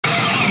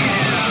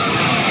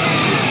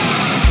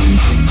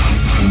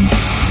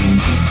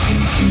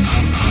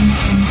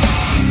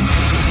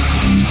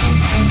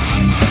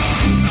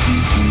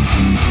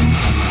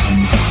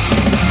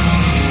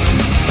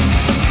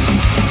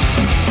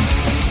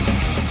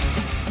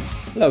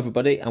Hello,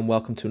 everybody, and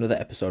welcome to another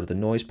episode of the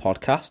Noise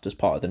Podcast as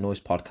part of the Noise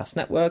Podcast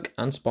Network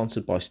and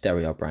sponsored by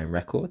Stereo Brain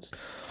Records.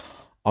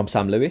 I'm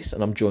Sam Lewis,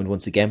 and I'm joined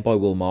once again by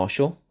Will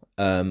Marshall,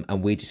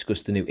 and we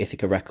discuss the new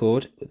Ithaca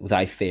record,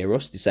 They Fear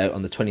Us. It's out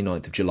on the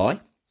 29th of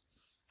July.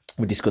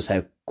 We discuss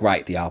how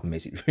great the album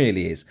is. It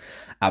really is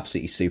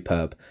absolutely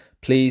superb.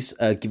 Please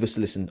give us a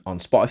listen on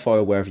Spotify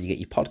or wherever you get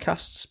your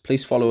podcasts.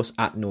 Please follow us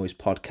at Noise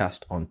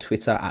Podcast on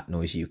Twitter, at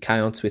Noise UK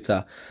on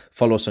Twitter.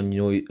 Follow us on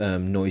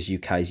Noise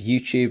UK's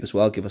YouTube as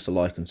well. Give us a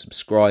like and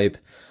subscribe.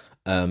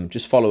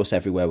 Just follow us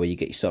everywhere where you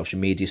get your social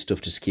media stuff,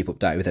 just to keep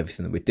updated with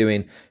everything that we're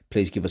doing.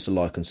 Please give us a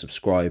like and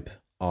subscribe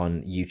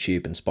on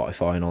YouTube and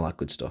Spotify and all that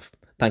good stuff.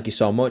 Thank you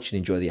so much and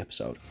enjoy the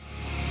episode.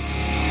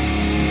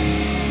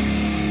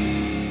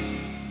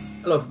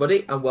 Hello,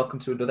 everybody, and welcome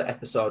to another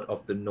episode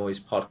of the Noise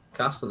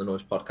Podcast on the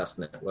Noise Podcast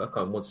Network.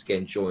 I'm once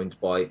again joined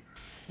by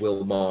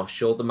Will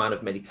Marshall, the man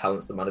of many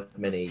talents, the man of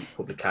many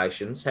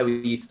publications. How are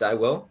you today,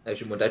 Will?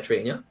 How's your Monday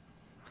treating you?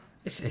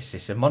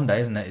 It's a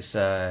Monday, isn't it? It's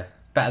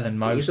better than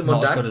most,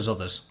 not as good as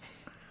others.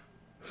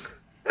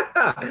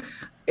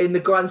 In the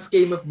grand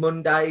scheme of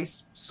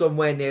Mondays,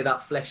 somewhere near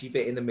that fleshy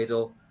bit in the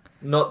middle.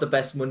 Not the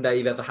best Monday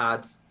you've ever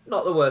had.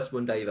 Not the worst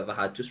Monday you've ever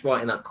had. Just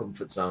right in that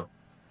comfort zone.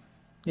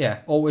 Yeah,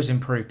 always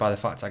improved by the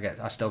fact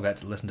I still get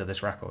to listen to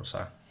this record.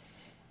 So,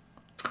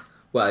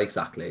 well,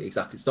 exactly.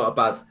 It's not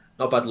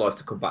a bad life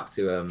to come back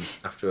to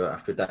after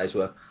a day's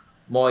work.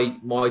 My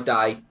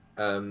day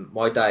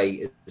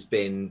has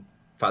been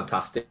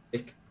fantastic.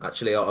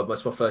 Actually,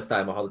 it's my first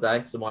day of my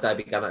holiday, so my day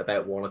began at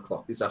about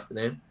 1:00 this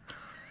afternoon.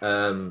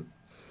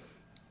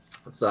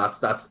 So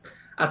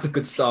that's a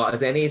good start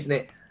as any, isn't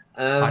it?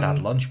 I'd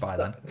had lunch by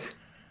then.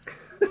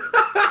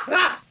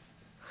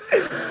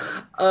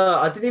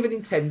 I didn't even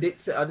intend it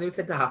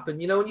to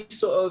happen. You know, when you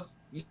sort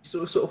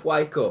of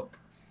wake up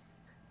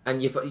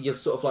and you're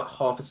sort of like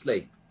half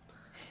asleep,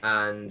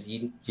 and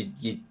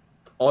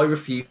I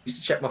refuse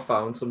to check my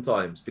phone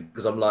sometimes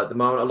because I'm like, the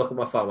moment I look at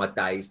my phone, my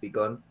day's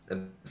begun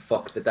and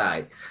fuck the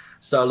day.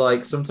 So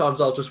like sometimes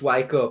I'll just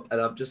wake up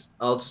and I'll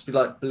just be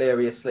like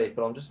bleary asleep,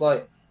 and I'm just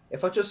like,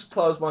 if I just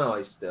close my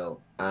eyes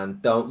still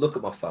and don't look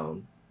at my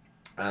phone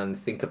and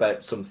think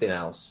about something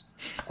else,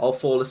 I'll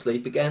fall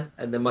asleep again,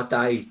 and then my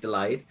day is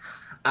delayed.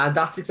 And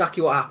that's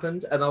exactly what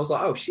happened. And I was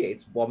like, oh shit,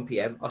 it's 1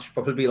 p.m. I should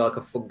probably be like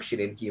a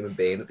functioning human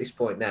being at this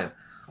point now.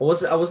 I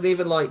wasn't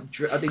even like,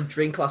 I didn't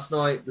drink last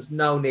night. There's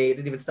no need. I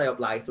didn't even stay up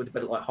late. I went to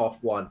bed at like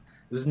 1:30. There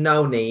was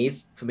no need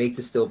for me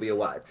to still be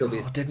awake.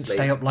 I didn't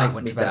stay up late,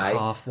 went to bed at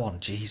 1:30.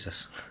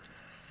 Jesus.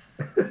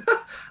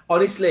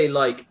 Honestly,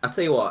 like, I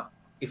tell you what,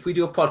 if we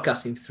do a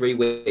podcast in 3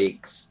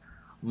 weeks,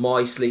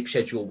 my sleep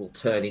schedule will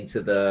turn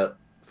into the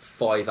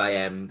 5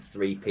 a.m,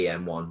 3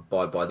 p.m. one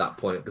by that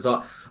point,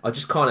 because I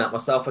just can't help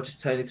myself. I just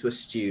turn into a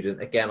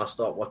student again. I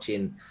start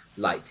watching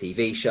like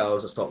TV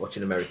shows. I start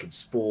watching American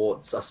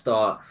sports. I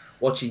start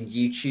watching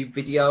YouTube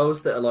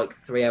videos that are like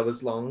 3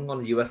 hours long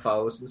on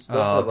UFOs and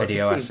stuff.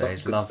 Video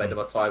essays, love spend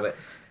my time with.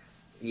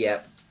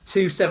 Yeah,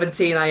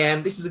 2:17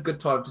 a.m. This is a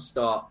good time to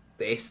start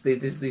this.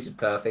 This is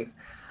perfect.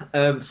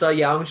 So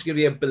yeah, I'm just going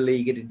to be a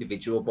beleaguered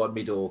individual by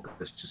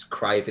mid-August, just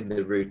craving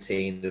the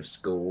routine of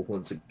school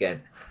once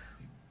again.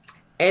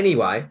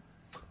 Anyway,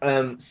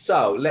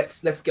 so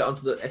let's get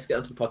onto the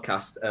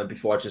podcast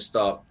before I just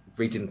start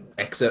reading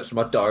excerpts from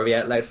my diary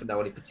out loud for no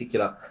one in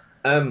particular.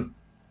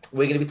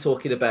 We're going to be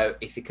talking about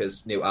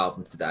Ithaca's new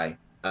album today.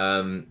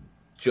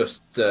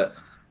 Just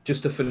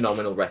a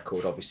phenomenal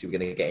record. Obviously, we're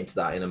going to get into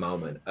that in a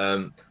moment.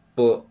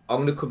 But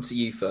I'm going to come to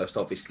you first.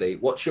 Obviously,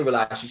 what's your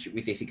relationship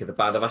with Ithaca, the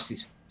band? I've asked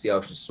this for the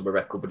Ocean Summer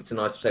record, but it's a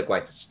nice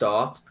segue to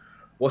start.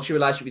 What's your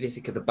relationship with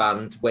Ithaca, the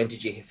band? When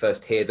did you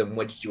first hear them?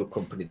 When did you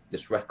accompany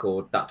this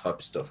record? That type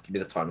of stuff. Give me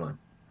the timeline.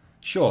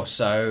 Sure.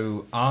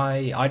 So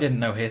I didn't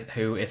know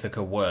who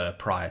Ithaca were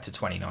prior to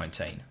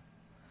 2019.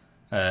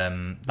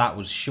 That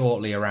was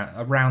shortly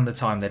around the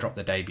time they dropped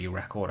the debut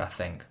record, I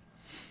think.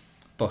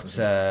 But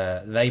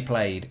they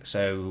played,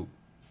 so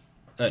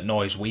at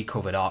Noise we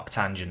covered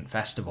Arctangent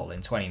Festival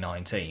in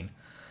 2019,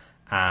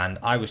 and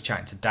I was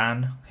chatting to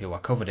Dan, who I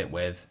covered it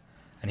with,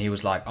 and he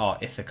was like, oh,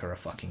 Ithaca are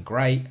fucking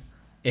great.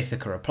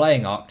 Ithaca are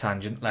playing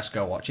Arctangent, let's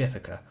go watch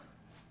Ithaca.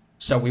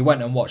 So we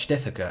went and watched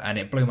Ithaca, and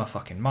it blew my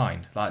fucking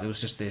mind. Like, there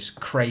was just this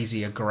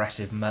crazy,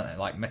 aggressive,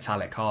 like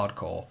metallic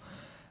hardcore,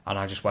 and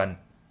I just went,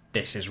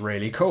 this is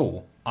really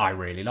cool. I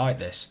really like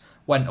this.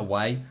 Went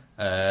away,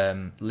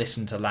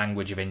 listened to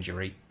Language of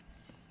Injury.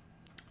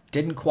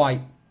 Didn't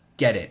quite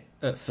get it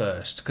at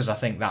first, because I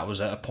think that was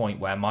at a point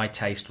where my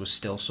taste was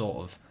still sort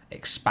of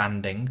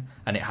expanding,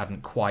 and it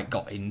hadn't quite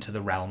got into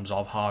the realms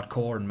of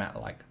hardcore and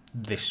metal, like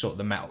this sort of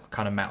the metal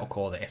kind of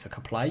metalcore that Ithaca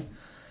play.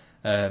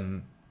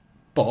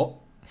 But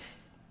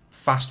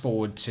fast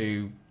forward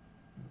to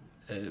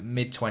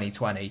mid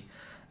 2020,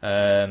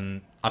 I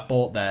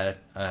bought the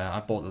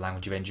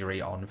Language of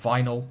Injury on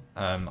vinyl.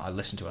 I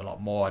listened to it a lot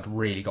more. I'd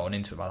really gotten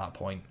into it by that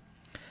point.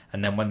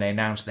 And then when they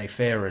announced They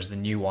Fear Us, the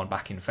new one,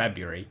 back in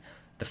February,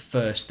 the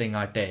first thing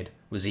I did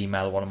was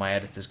email one of my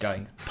editors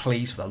going,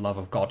 please, for the love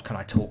of God, can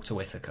I talk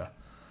to Ithaca?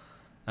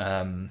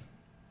 And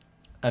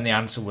the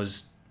answer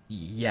was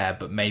Yeah,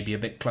 but maybe a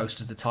bit close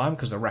to the time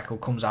because the record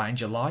comes out in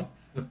July.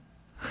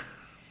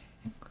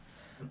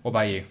 What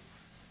about you?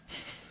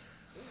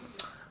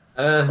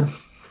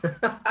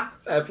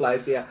 Fair play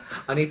to you.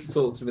 I need to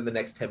talk to him in the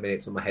next 10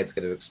 minutes or my head's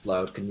going to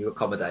explode. Can you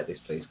accommodate this,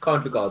 please?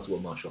 Kind regards, Will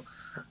Marshall.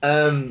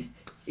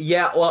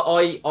 Yeah, well,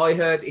 I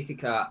heard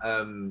Ithaca,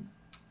 when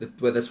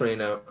the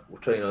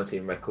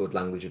 2019 record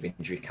Language of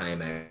Injury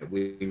came out.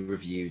 We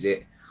reviewed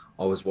it.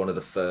 I was one of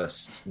the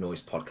first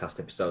Noise podcast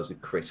episodes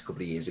with Chris a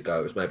couple of years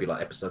ago. It was maybe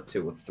like episode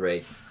 2 or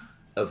 3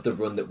 of the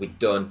run that we'd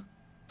done.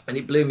 And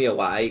it blew me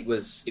away. It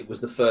was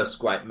the first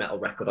great metal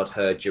record I'd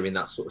heard during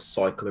that sort of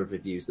cycle of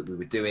reviews that we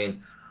were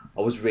doing.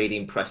 I was really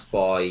impressed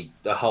by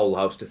a whole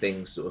host of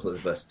things, sort of like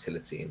the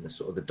versatility and the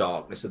sort of the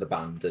darkness of the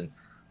band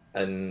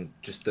and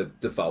just the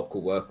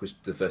vocal work, was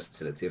the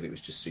versatility of it was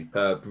just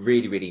superb.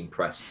 Really, really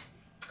impressed.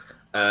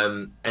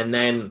 And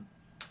then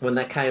when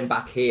they came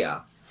back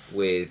here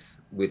with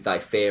They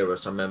Fear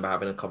Us, I remember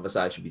having a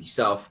conversation with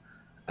yourself,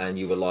 and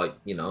you were like,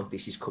 you know,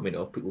 this is coming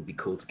up. It would be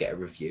cool to get a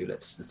review.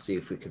 Let's see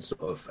if we can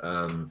sort of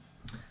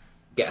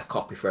get a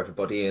copy for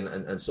everybody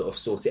and sort of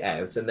sort it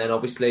out. And then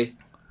obviously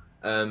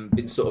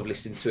been sort of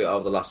listening to it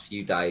over the last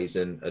few days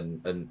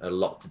and a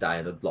lot today,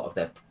 and a lot of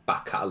their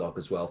back catalogue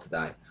as well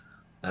today,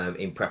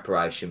 in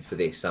preparation for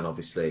this, and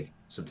obviously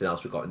something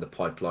else we've got in the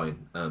pipeline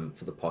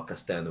for the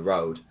podcast down the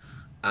road.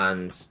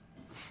 And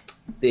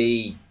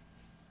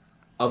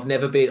I've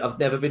never been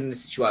in a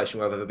situation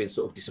where I've ever been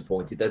sort of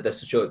disappointed. They're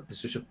such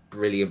a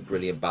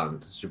brilliant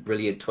band, such a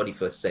brilliant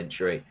 21st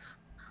century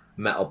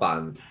metal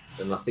band,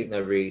 and I think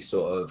they're really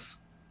sort of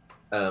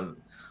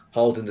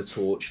holding the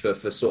torch for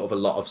sort of a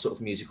lot of sort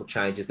of musical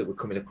changes that we're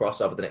coming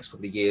across over the next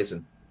couple of years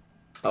and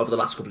over the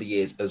last couple of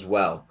years as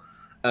well.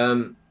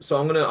 So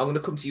I'm gonna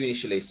come to you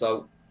initially.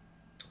 So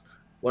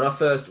when I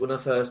first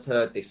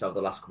heard this over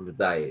the last couple of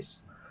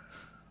days,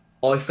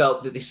 I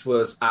felt that this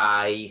was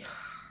a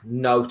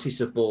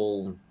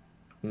noticeable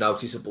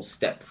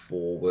step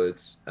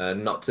forward.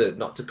 Not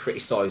to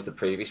criticise the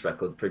previous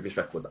record. The previous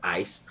record's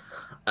ace.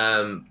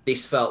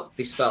 This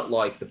felt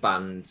like the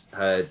band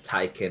had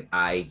taken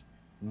a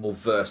more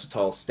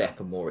versatile step,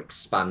 a more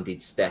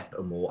expanded step,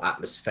 a more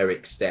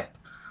atmospheric step,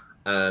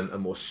 a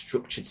more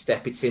structured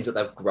step. It seems that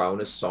they've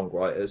grown as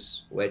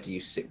songwriters. Where do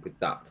you sit with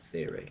that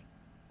theory?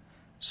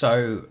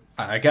 So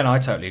again, I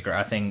totally agree.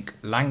 I think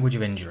Language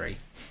of Injury.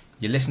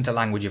 You listen to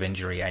Language of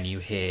Injury and you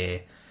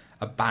hear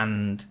a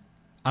band,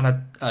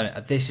 and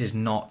this is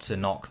not to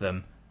knock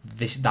them.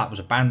 That was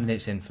a band in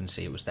its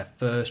infancy. It was their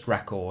first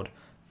record,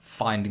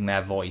 finding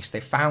their voice.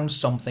 They found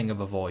something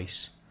of a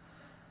voice,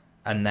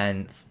 and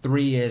then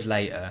 3 years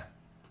later,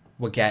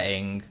 we're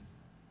getting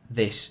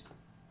this.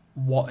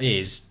 What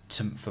is,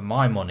 for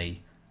my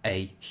money,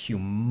 a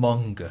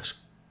humongous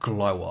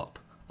glow up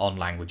on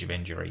Language of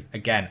Injury.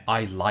 Again,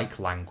 I like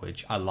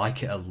Language. I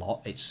like it a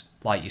lot. It's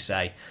like you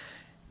say,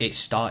 it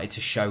started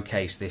to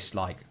showcase this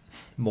like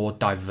more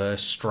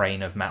diverse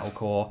strain of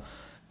metalcore,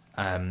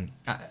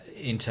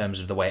 in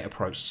terms of the way it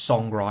approached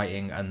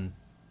songwriting and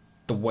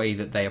the way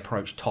that they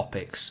approached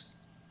topics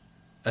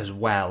as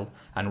well,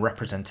 and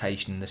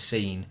representation in the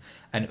scene.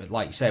 And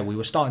like you say, we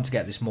were starting to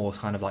get this more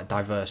kind of like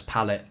diverse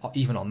palette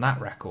even on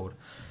that record.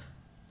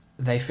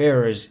 They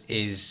Fear Us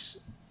is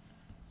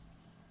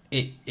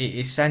it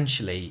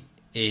essentially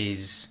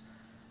is,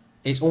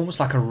 it's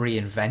almost like a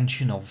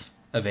reinvention of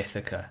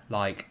Ithaca.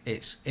 Like,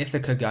 it's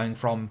Ithaca going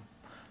from,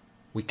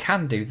 we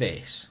can do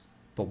this,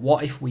 but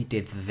what if we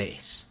did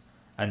this?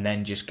 And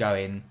then just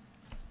going,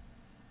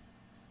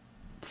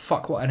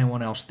 fuck what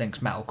anyone else thinks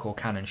metalcore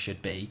can and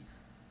should be.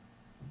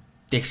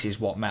 This is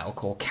what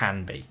metalcore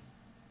can be.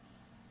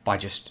 By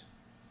just,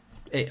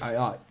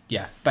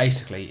 yeah,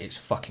 basically it's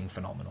fucking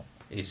phenomenal.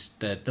 Is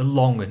the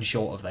long and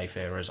short of They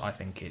Fear Us. I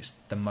think it's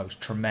the most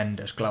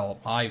tremendous glow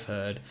up I've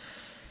heard,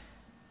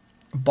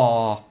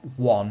 bar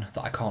one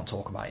that I can't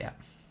talk about yet.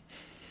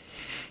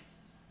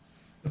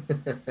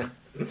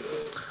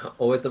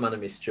 Always the man of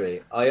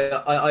mystery. I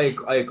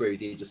agree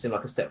with you. It just seemed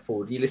like a step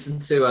forward. You listen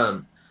to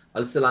I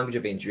listened to Language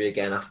of Injury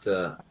again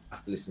after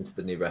listening to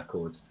the new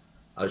records.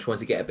 I just wanted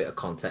to get a bit of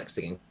context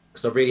again,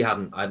 because I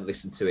hadn't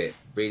listened to it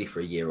really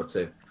for a year or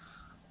two,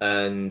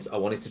 and I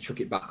wanted to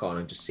chuck it back on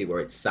and just see where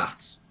it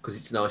sat, because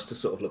it's nice to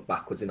sort of look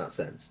backwards in that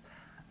sense.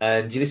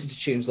 And you listen to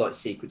tunes like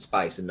Secret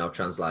Space and No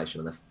Translation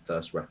on their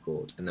first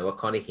record, and they were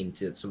kind of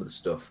hinting at some of the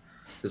stuff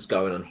that's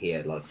going on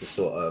here, like the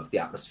sort of the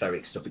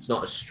atmospheric stuff. It's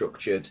not as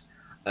structured.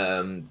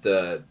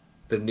 The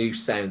new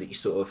sound that you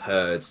sort of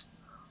heard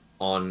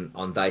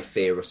on They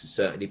Fear Us has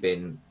certainly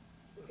been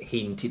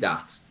hinted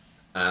at,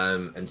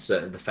 and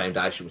certainly the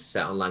foundation was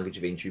set on Language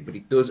of Injury. But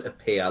it does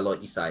appear,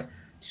 like you say,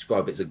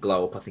 describe it as a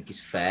glow up, I think is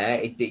fair.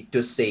 It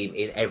does seem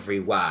in every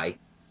way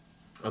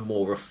a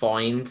more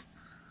refined,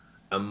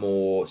 a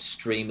more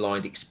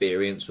streamlined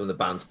experience from the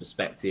band's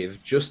perspective,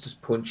 just as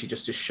punchy,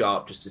 just as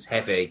sharp, just as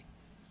heavy.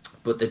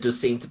 But there does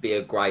seem to be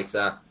a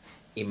greater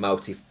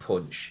emotive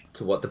punch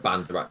to what the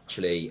band are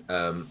actually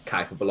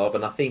capable of.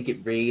 And I think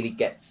it really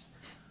gets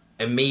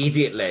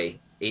immediately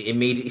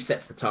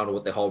sets the tone of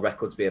what the whole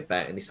record's be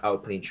about in this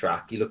opening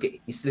track. You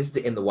list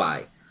it in the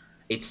way.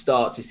 it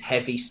starts this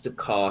heavy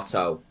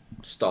staccato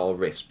style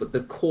riffs, but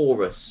the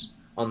chorus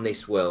on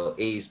this will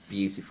is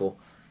beautiful.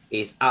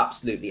 It's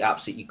absolutely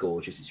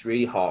gorgeous. It's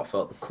really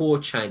heartfelt. The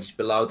chord changes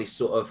below this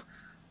sort of,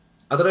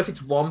 I don't know if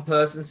it's one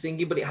person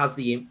singing, but it has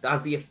the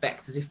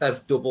effect as if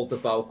they've doubled the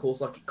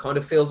vocals. Like it kind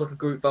of feels like a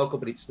group vocal,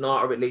 but it's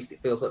not, or at least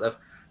it feels like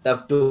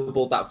they've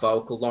doubled that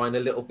vocal line a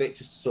little bit,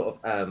 just to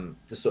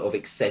sort of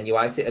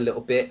accentuate it a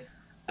little bit.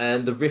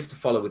 And the riff to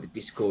follow with the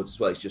discords as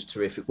well is just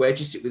terrific. Where do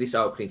you sit with this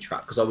opening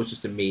track? Because I was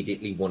just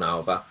immediately won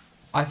over.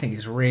 I think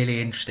it's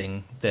really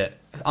interesting that,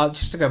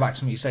 just to go back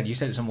to what you said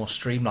it's a more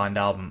streamlined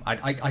album.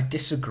 I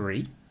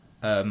disagree.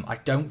 I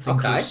don't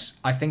think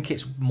I think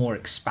it's more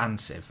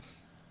expansive.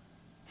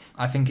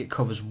 I think it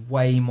covers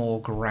way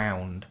more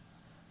ground.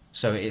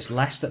 So it's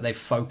less that they've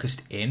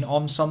focused in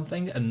on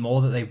something and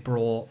more that they've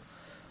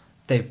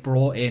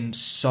brought in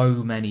so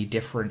many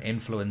different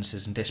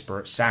influences and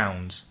disparate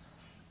sounds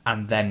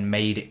and then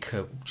made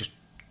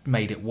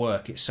it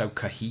work. It's so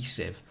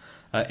cohesive.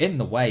 In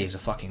the Way is a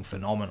fucking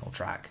phenomenal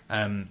track.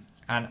 And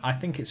I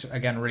think it's,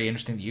 again, really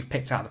interesting that you've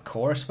picked out the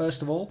chorus,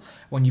 first of all,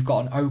 when you've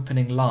got an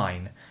opening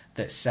line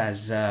that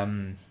says,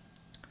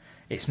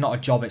 it's not a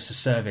job, it's a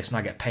service, and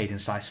I get paid in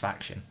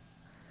satisfaction.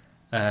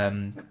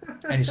 And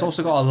it's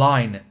also got a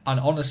line, and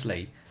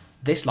honestly,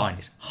 this line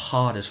is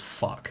hard as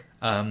fuck.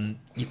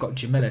 You've got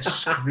Jamila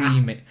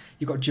screaming,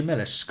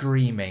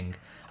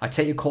 I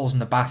take your calls in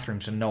the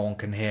bathroom so no one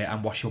can hear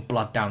and wash your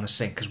blood down the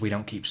sink because we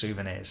don't keep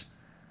souvenirs.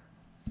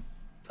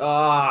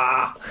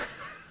 That's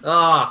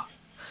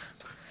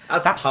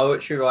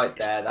poetry right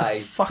there. That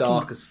is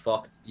dark as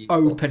fuck. It's beautiful.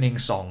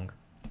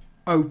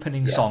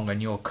 Opening song,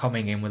 and you're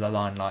coming in with a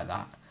line like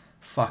that.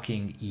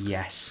 Fucking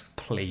yes,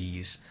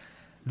 please.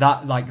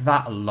 That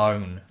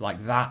alone,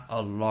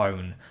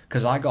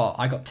 because I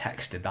got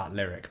texted that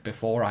lyric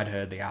before I'd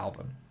heard the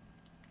album.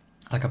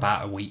 Like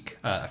about a week,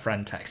 a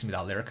friend texted me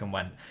that lyric and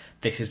went,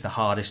 "This is the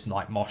hardest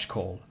mosh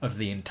call of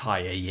the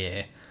entire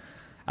year."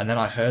 And then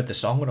I heard the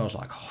song and I was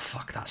like, "Oh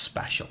fuck, that's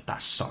special.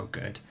 That's so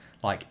good."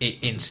 Like it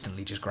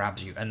instantly just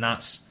grabs you, and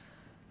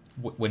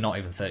we're not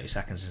even 30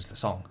 seconds into the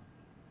song.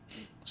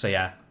 So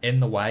yeah, In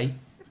the Way,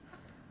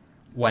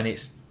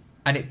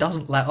 and it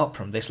doesn't let up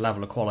from this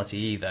level of quality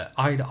either.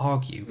 I'd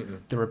argue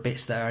there are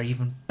bits that are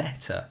even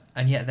better,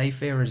 and yet they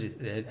fear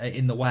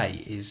In the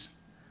Way is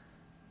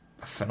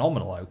a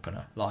phenomenal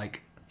opener.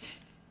 Like,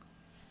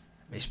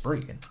 it's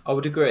brilliant. I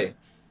would agree.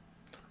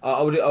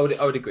 I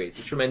would agree. It's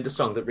a tremendous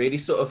song that really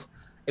sort of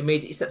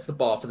immediately sets the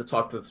bar for the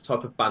type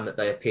of band that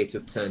they appear to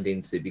have turned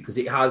into, because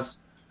it has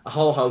a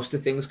whole host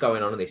of things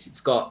going on in this.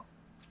 It's got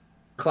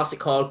classic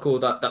hardcore,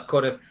 that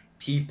kind of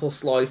People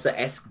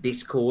Slicer-esque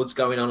discords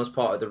going on as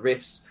part of the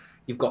riffs.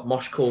 You've got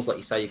mosh calls, like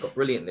you say, you've got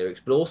brilliant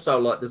lyrics, but also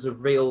like there's a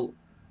real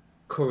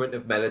current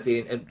of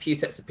melody, and Pew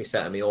takes a piss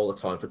out of me all the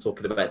time for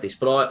talking about this,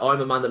 but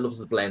I'm a man that loves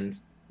the blend.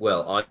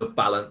 Well, I love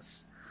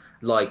balance.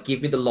 Like,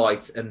 give me the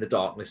light and the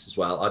darkness as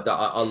well.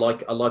 I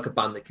like a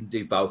band that can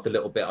do both a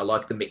little bit. I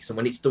like the mix, and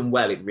when it's done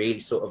well, it really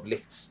sort of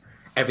lifts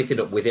everything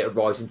up with it. A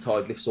rising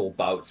tide lifts all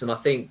boats, and I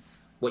think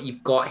what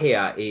you've got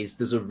here is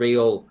there's a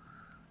real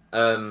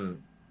empathetic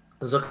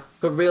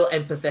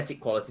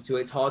quality to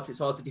it. It's hard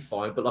to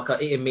define, but like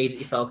it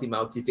immediately felt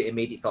emotive. It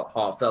immediately felt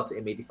heartfelt. It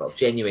immediately felt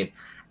genuine,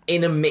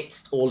 in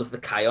amidst all of the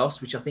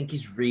chaos, which I think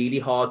is really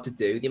hard to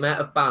do. The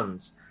amount of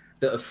bands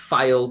that have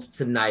failed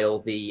to nail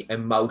the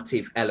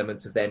emotive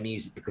element of their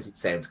music because it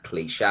sounds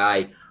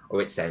cliche,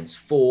 or it sounds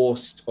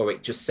forced, or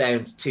it just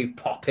sounds too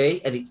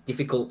poppy, and it's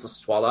difficult to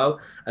swallow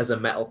as a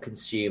metal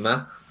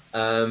consumer.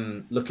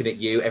 Looking at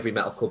you, every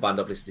metalcore band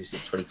I've listened to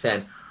since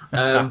 2010.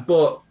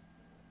 But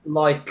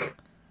like,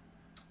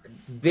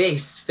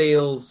 this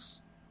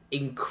feels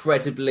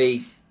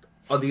incredibly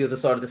on the other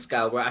side of the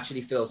scale, where it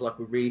actually feels like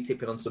we're really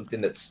tipping on something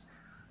that's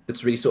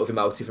really sort of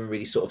emotive and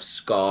really sort of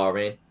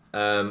scarring.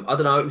 I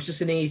don't know. It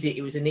was an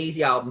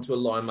easy album to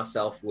align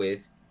myself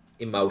with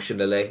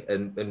emotionally,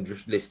 and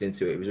just listening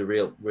to it. It was a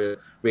real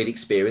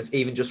experience,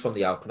 even just from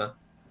the opener.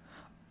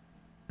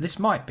 This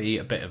might be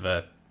a bit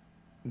of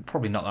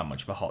probably not that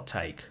much of a hot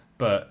take,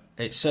 but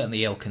it's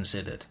certainly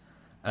ill-considered.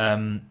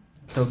 The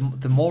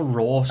more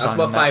raw... That's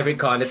my favourite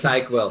kind of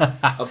take, Will.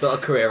 I've built a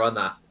career on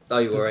that.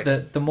 Don't you worry.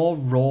 The more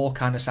raw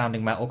kind of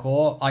sounding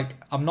metalcore, like,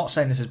 I'm not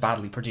saying this is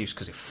badly produced,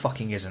 because it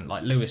fucking isn't.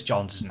 Like, Lewis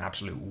Johns is an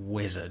absolute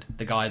wizard.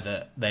 The guy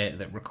that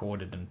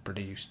recorded and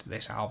produced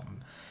this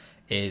album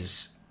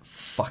is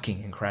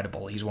fucking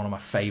incredible. He's one of my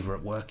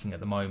favourite working at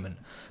the moment.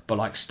 But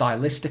like,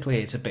 stylistically,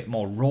 it's a bit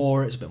more raw,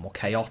 it's a bit more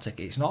chaotic.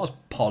 It's not as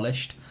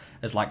polished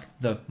as like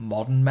the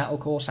modern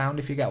metalcore sound,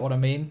 if you get what I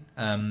mean.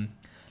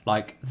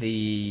 Like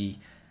the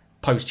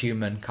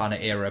Post-Human kind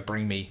of era,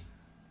 Bring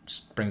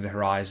the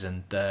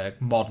Horizon, the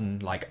modern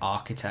like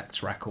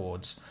Architects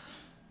records.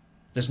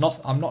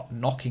 I'm not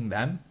knocking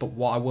them, but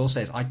what I will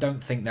say is I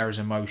don't think they're as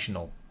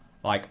emotional,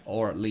 like,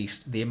 or at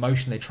least the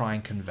emotion they try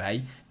and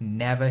convey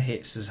never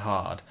hits as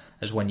hard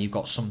as when you've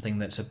got something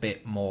that's a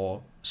bit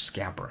more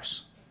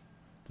scabrous.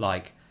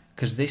 Like,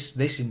 because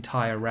this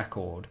entire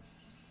record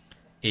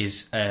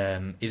is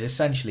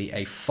essentially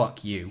a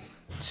fuck you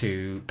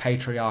to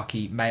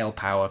patriarchy, male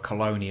power,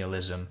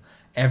 colonialism,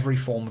 every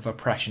form of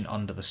oppression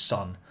under the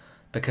sun,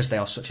 because they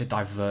are such a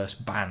diverse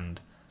band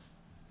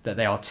that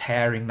they are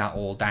tearing that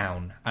all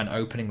down and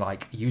opening,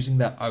 like, using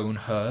their own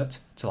hurt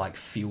to, like,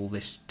 fuel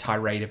this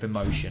tirade of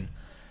emotion.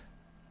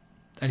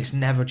 And it's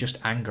never just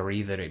anger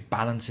either. It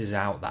balances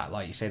out that,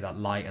 like you say, that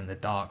light and the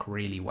dark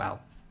really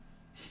well.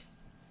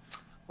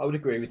 I would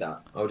agree with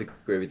that.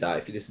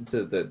 If you listen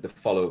to the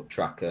follow-up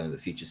track, The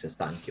Future Says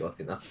Thank You, I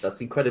think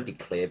that's incredibly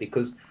clear,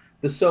 because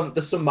there's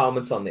some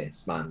moments on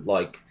this, man,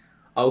 like,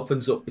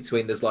 opens up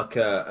between, there's like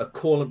a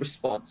call and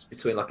response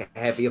between like a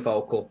heavier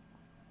vocal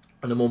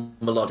and a more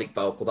melodic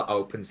vocal that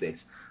opens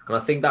this. And I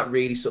think that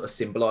really sort of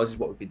symbolises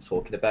what we've been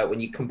talking about. When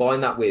you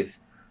combine that with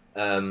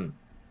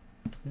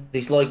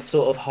this like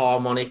sort of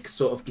harmonic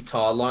sort of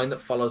guitar line that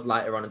follows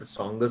later on in the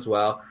song as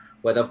well,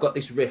 where they've got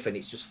this riff and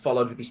it's just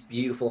followed with this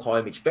beautiful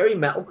high pitch, very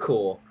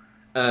metalcore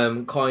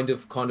kind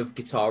of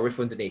guitar riff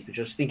underneath, which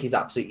I just think is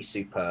absolutely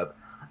superb.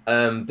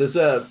 There's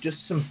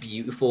just some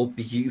beautiful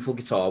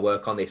guitar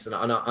work on this, and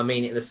I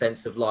mean it in the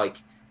sense of like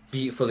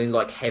beautiful in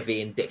like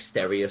heavy and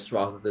dexterous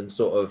rather than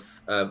sort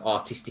of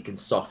artistic and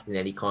soft in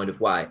any kind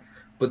of way.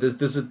 But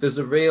there's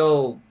a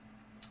real,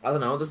 I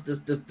don't know,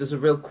 there's a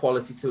real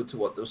quality to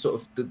what the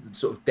sort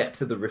of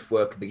depth of the riff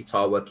work and the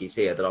guitar work is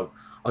here that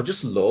I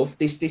just love.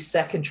 This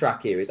second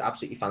track here is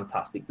absolutely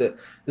fantastic.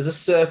 There's a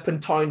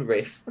serpentine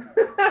riff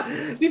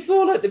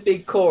before like the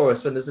big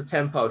chorus when there's a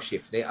tempo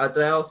shift in it. I don't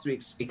know how else to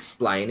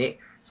explain it.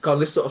 It's kind of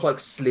this sort of like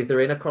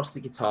slithering across the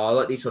guitar,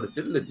 like these sort of.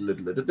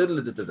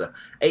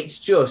 It's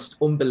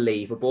just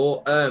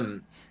unbelievable.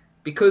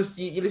 Because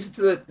you listen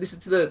to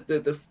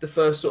the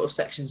first sort of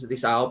sections of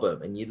this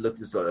album, and you look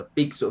at sort of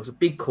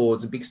big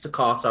chords and big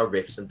staccato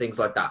riffs and things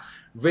like that.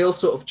 Real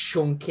sort of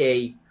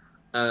chunky,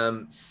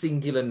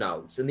 singular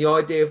notes, and the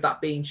idea of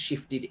that being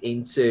shifted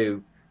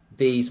into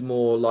these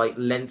more like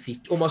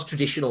lengthy, almost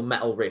traditional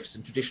metal riffs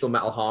and traditional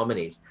metal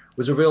harmonies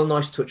was a real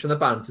nice touch on the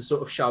band to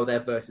sort of show their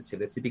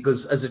versatility,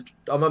 because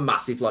I'm a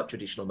massive like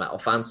traditional metal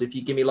fan, so if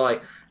you give me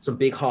like some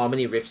big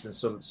harmony riffs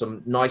and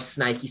some nice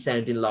snaky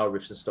sounding low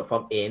riffs and stuff,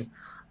 I'm in.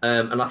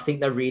 And I think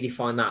they really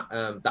find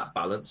that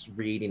balance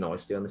really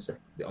nicely on this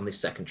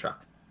second track.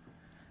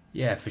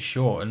 Yeah, for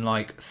sure. And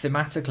like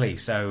thematically,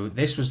 so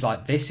this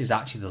is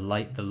actually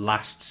the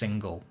last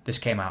single. This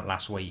came out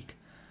last week.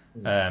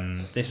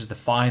 This was the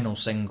final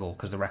single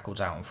because the record's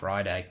out on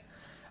Friday.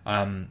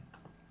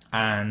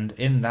 And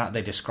in that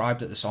they described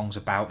that the song's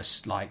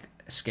about like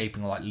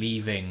escaping or like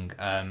leaving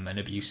an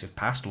abusive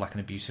past or like an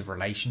abusive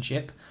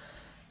relationship,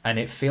 and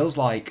it feels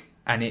like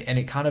and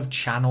it kind of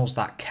channels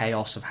that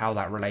chaos of how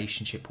that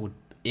relationship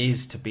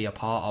is to be a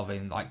part of,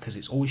 in like, because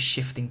it's always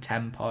shifting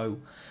tempo.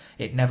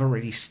 It never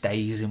really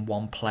stays in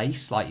one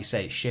place. Like you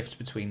say, it shifts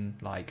between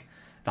like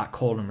that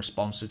call and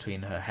response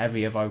between her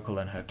heavier vocal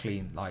and her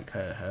clean, like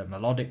her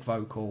melodic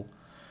vocal.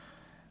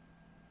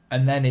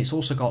 And then it's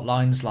also got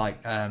lines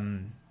like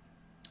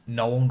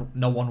no one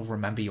will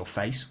remember your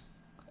face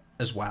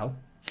as well.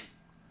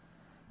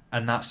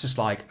 And that's just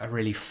like a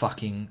really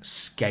fucking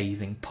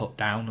scathing put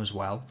down as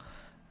well.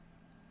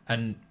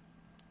 And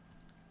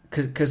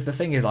because the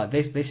thing is, like,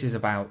 this is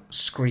about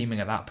screaming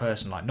at that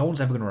person, like, no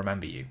one's ever going to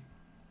remember you.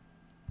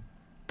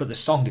 But the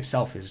song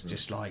itself is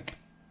just like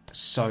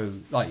so,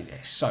 like,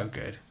 it's so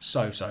good,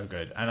 so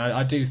good. And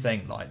I do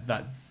think like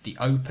that the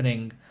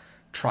opening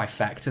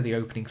trifecta, the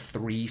opening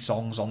 3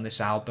 songs on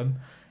this album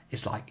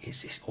is like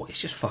it's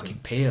just fucking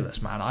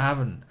peerless, man.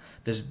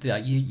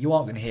 You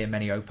aren't going to hear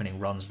many opening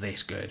runs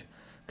this good,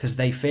 because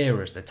They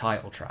Fear Us, the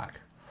title track.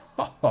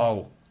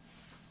 Oh.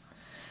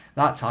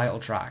 That title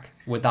track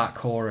with that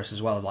chorus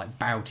as well, like,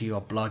 bow to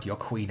your blood, your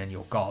queen and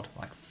your god.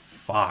 Like,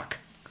 fuck.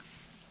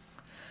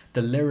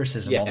 The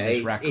lyricism on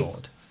this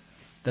record.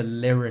 The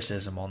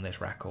lyricism on this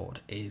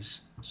record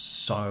is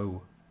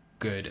so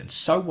good and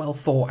so well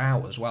thought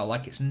out as well.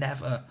 Like, it's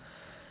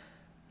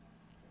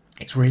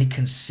really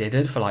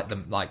considered for like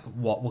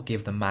what will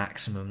give the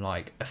maximum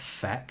like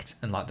effect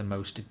and like the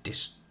most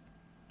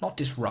not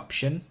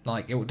disruption.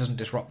 Like, it doesn't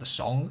disrupt the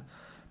song,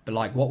 but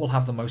like what will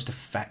have the most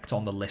effect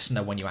on the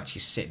listener when you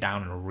actually sit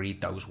down and read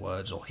those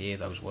words or hear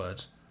those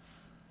words.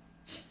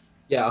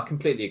 Yeah, I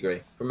completely agree.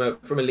 From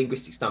a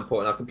linguistic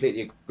standpoint, I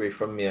completely agree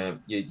from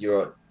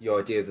your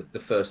idea that the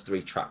first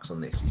 3 tracks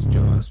on this is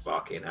just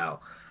fucking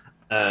hell.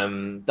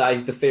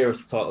 The Fear of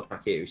the title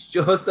track here is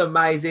just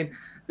amazing.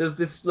 There's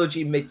this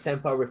sludgy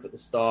mid-tempo riff at the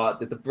start.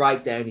 The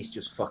breakdown is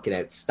just fucking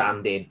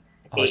outstanding.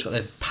 Oh, it's got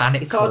the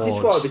panic It's hard to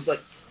chords. describe. It's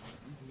like,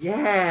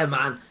 yeah,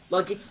 man.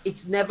 Like,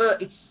 it's never...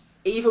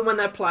 Even when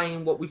they're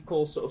playing what we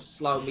call sort of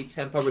slow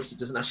mid-tempo riffs, it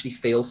doesn't actually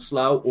feel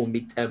slow or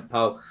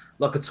mid-tempo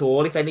like at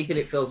all. If anything,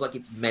 it feels like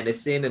it's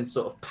menacing and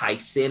sort of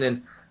pacing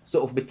and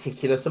sort of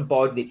meticulous and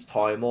biding its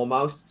time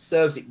almost. It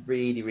serves it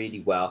really,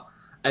 really well.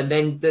 And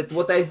then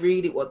what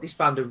this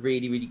band are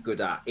really, really good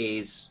at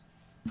is,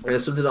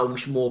 and something that I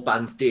wish more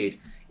bands did,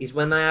 is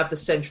when they have the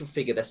central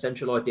figure, their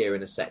central idea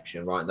in a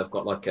section, right? And they've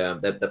got like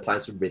they're playing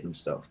some rhythm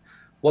stuff.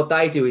 what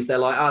they do is they're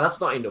like, oh,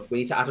 that's not enough. We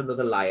need to add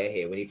another layer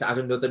here. We need to add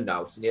another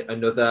note,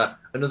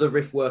 another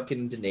riff working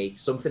underneath,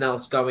 something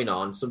else going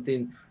on,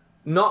 something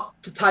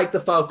not to take the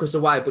focus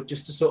away, but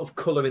just to sort of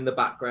colour in the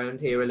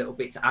background here a little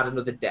bit to add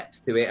another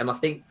depth to it. And I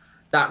think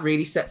that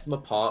really sets them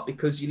apart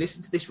because you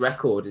listen to this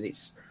record and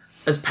it's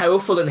as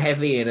powerful and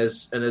heavy and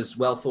as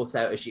well thought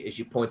out as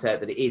you point out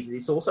that it is.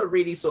 It's also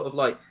really sort of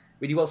like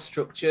really well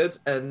structured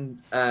and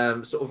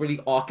sort of really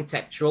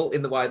architectural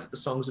in the way that the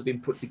songs have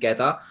been put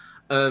together.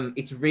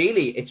 It's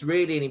really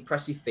an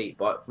impressive feat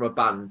from a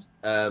band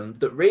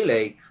that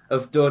really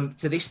have done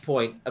to this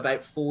point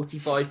about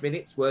 45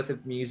 minutes worth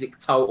of music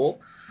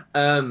total.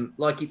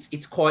 Like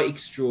it's quite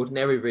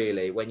extraordinary,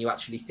 really, when you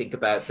actually think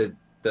about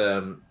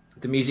the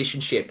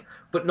musicianship,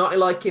 but not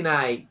like in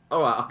a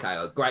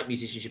great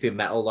musicianship in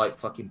metal like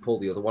fucking Paul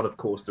the other one, of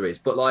course there is,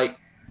 but like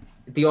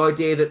the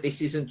idea that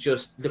this isn't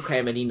just look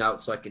how many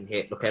notes I can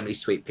hit, look how many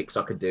sweep picks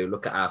I can do,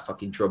 look at our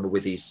fucking drummer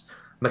with his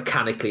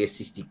mechanically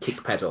assisted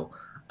kick pedal.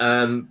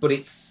 But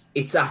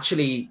it's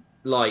actually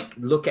like,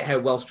 look at how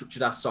well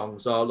structured our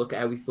songs are. Look at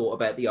how we thought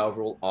about the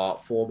overall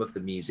art form of the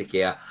music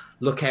here.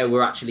 Look how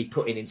we're actually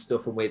putting in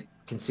stuff and we're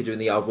considering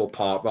the overall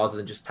part rather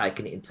than just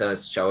taking it in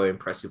turns to show how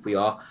impressive we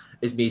are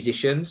as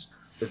musicians.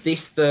 But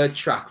this third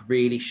track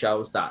really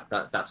shows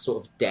that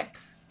sort of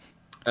depth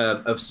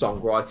of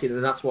songwriting,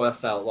 and that's why I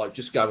felt like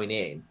just going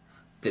in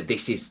that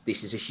this is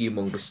a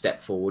humongous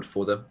step forward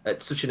for them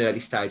at such an early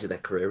stage of their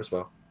career as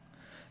well.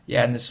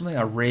 Yeah, and there's something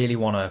I really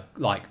want to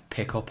like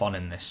pick up on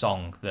in this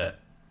song that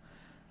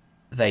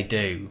they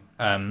do.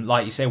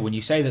 Like you say, when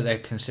you say that they're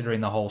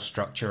considering the whole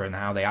structure and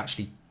how they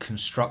actually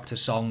construct a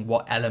song,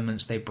 what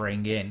elements they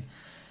bring in,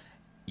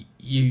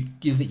 you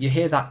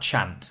hear that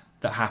chant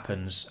that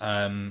happens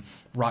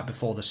right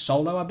before the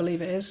solo, I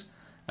believe it is.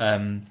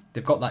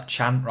 They've got that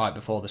chant right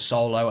before the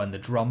solo and the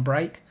drum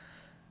break.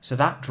 So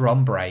that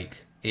drum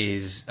break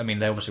is, I mean,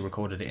 they obviously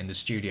recorded it in the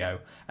studio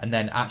and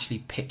then actually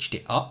pitched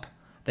it up.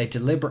 They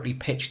deliberately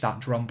pitched that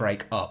drum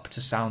break up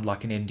to sound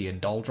like an Indian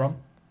doll drum.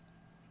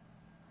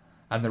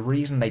 And the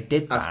reason they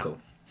did that,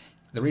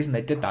 the reason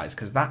they did that is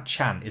because that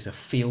chant is a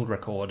field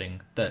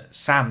recording that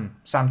Sam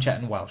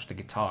Chetton Welsh, the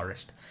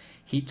guitarist,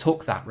 he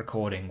took that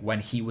recording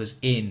when he was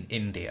in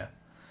India.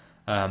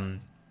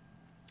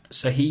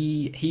 So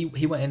he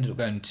ended up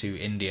going to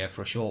India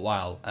for a short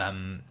while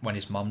when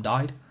his mum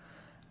died,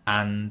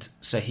 and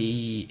so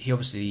he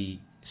obviously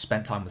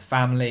spent time with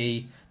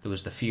family. There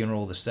was the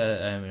funeral, the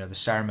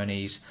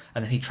ceremonies,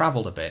 and then he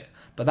travelled a bit.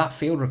 But that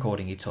field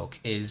recording he took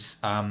is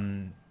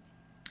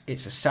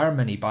it's a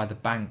ceremony by the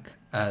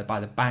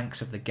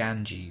banks of the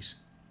Ganges,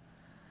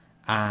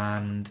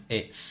 and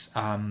it's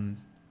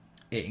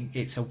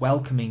a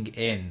welcoming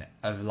in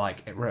of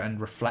like and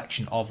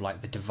reflection of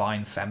like the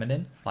divine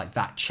feminine, like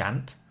that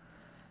chant.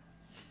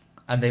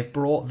 And they've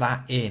brought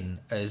that in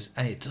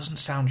and it doesn't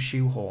sound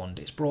shoehorned.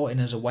 It's brought in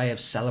as a way of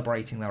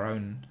celebrating their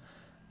own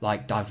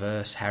like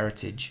diverse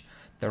heritage,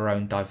 their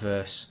own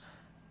diverse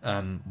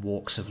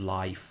walks of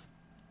life,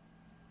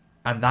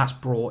 and that's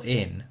brought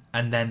in.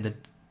 And then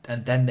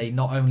they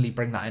not only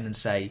bring that in and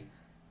say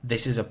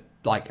this is an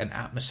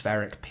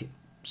atmospheric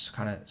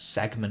kind of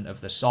segment of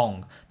the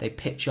song. They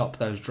pitch up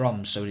those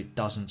drums so it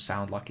doesn't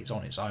sound like it's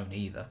on its own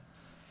either.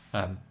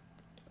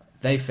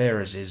 They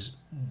Fear Us is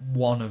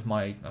one of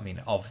my,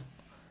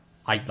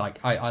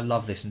 I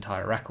love this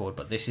entire record,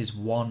 but this is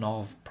one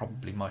of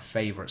probably my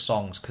favourite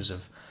songs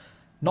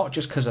not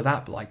just because of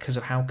that, but like because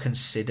of how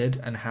considered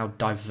and how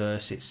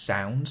diverse it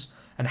sounds,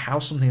 and how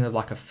something of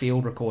like a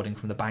field recording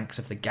from the banks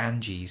of the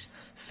Ganges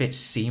fits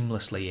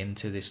seamlessly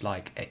into this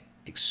like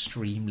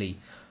extremely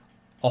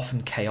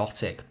often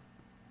chaotic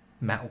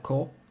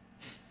metalcore.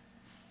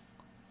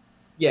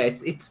 Yeah,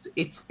 it's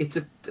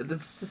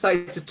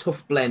a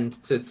tough blend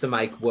to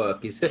make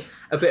work. Is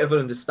a bit of an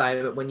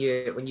understatement when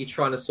you're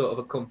trying to sort of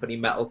accompany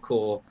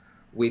metalcore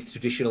with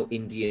traditional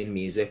Indian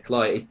music.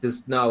 Like,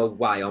 there's no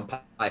way on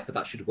paper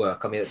that should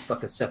work. I mean, it's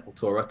like a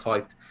Sepultura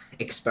type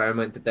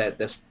experiment that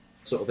they're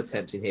sort of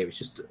attempting here. It's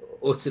just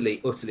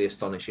utterly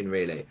astonishing,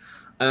 really.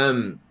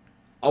 I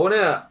want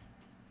to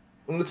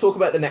talk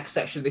about the next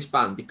section of this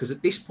band, because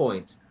at this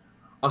point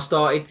I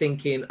started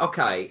thinking,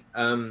 okay,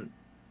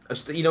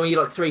 when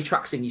you're like 3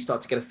 tracks in, you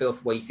start to get a feel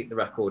for where you think the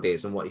record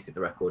is and what you think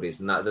the record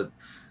is, and that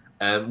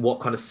what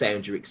kind of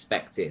sound you're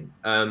expecting.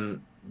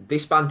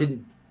 This band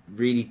didn't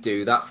really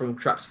do that from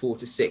tracks 4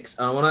 to 6.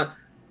 And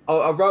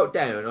I wrote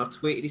down, and I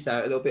tweeted this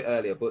out a little bit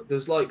earlier, but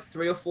there's like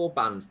 3 or 4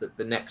 bands that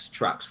the next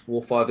tracks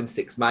 4, 5, and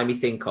 6 made me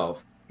think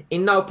of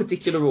in no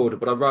particular order,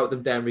 but I wrote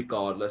them down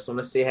regardless. I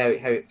want to see how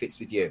it fits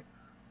with you.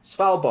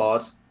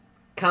 Svalbard,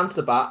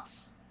 Cancer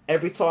Bats,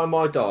 Every Time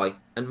I Die,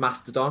 and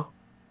Mastodon.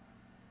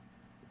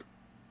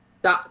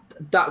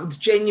 That was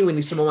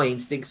genuinely some of my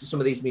instincts for some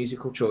of these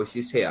musical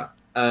choices here.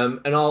 And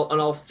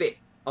I'll fit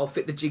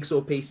the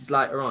jigsaw pieces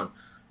later on.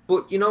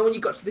 But when you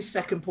got to this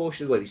second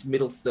portion, this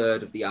middle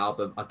third of the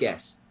album, I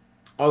guess,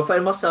 I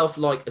found myself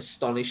like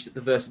astonished at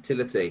the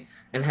versatility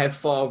and how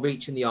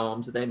far-reaching the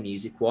arms of their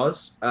music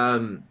was.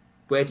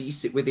 Where do you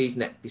sit with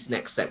this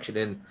next section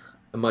and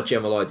my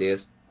general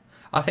ideas?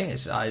 I think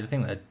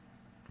that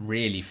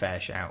really fair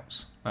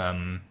shouts.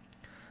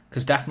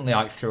 Because definitely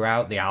like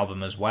throughout the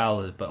album as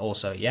well, but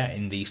also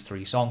in these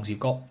 3 songs you've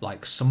got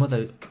like some of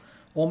the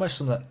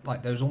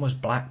like those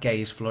almost black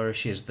gaze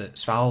flourishes that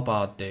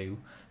Svalbard do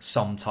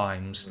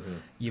sometimes. Mm-hmm.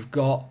 You've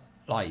got,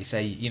 like you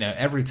say,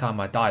 Every Time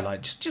I Die,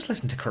 like just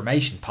listen to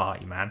Cremation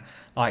Party, man.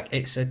 Like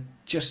it's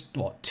just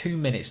 2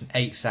 minutes and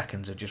 8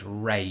 seconds of just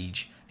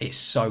rage. It's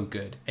so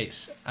good.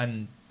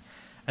 And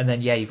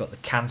then you've got the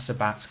Cancer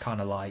Bats kind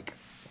of like,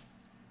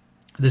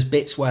 there's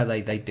bits where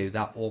they do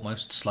that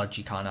almost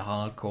sludgy kind of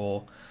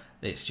hardcore.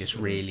 It's just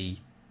really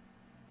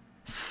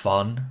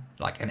fun,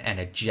 like, and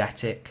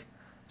energetic.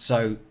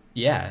 So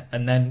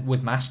and then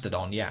with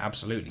Mastodon,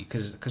 absolutely,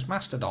 because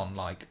Mastodon,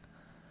 like,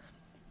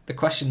 the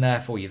question there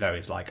for you though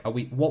is like, are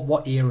we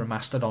what era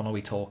Mastodon are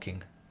we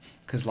talking?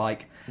 Because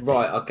like,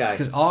 right, okay,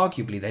 because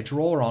arguably they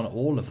draw on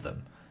all of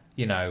them.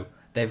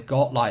 They've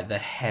got like the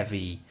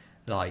heavy,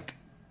 like,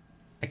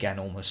 again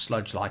almost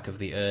sludge like of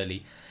the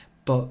early,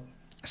 but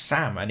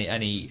Sam, and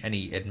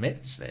he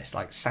admits this,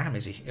 like Sam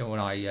is when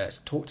I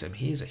talk to him,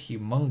 he is their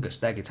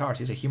guitarist,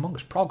 he's a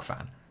humongous prog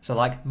fan. So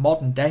like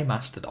modern day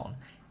Mastodon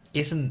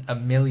isn't a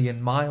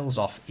million miles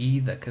off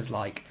either, because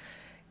like,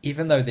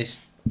 even though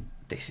this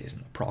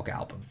isn't a prog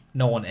album,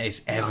 no one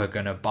is ever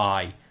gonna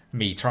buy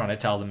me trying to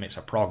tell them it's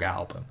a prog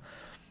album.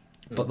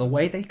 But the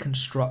way they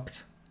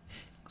construct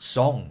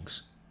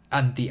songs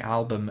and the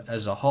album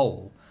as a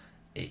whole,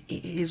 it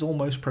is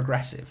almost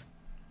progressive.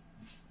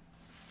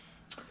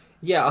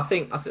 Yeah, I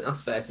think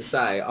that's fair to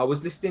say. I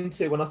was listening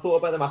to, when I thought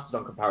about the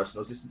Mastodon comparison, I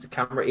was listening to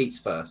Camera Eats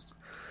first,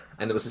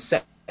 and there was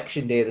a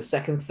section near the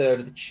second third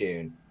of the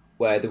tune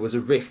where there was a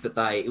riff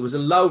it was a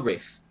low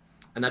riff,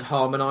 and they'd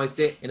harmonised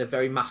it in a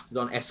very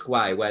Mastodon-esque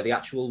way, where the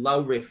actual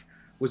low riff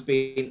was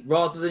being,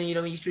 rather than, you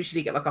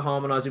usually get like a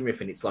harmonising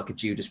riff and it's like a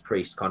Judas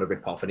Priest kind of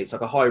rip-off, and it's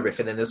like a high riff,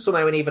 and then there's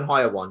somehow an even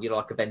higher one,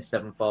 like Avenged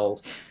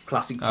Sevenfold,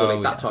 Classic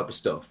Bullet, that type of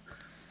stuff.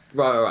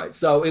 Right.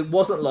 So it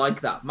wasn't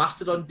like that.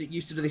 Mastodon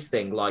used to do this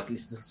thing, like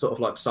listen to sort of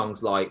like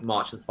songs like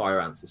March of the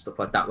Fire Ants and stuff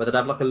like that, where they'd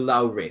have like a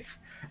low riff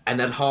and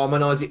they'd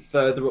harmonise it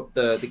further up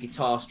the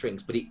guitar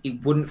strings, but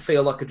it wouldn't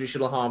feel like a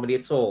traditional harmony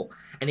at all.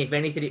 And if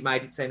anything, it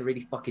made it sound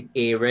really fucking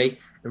eerie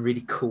and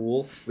really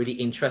cool, really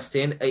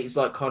interesting. It's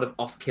like kind of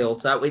off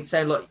kilter. It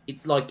sounded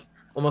like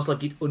almost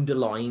like it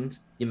underlined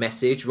your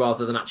message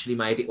rather than actually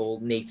made it all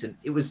neat, and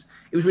it was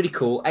really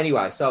cool.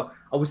 Anyway, so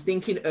I was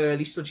thinking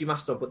early sludgy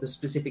Mastodon, but the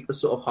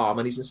sort of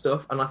harmonies and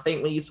stuff. And I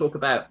think when you talk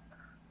about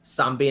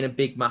Sam being a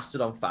big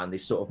Mastodon fan,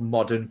 this sort of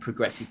modern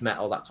progressive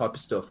metal, that type of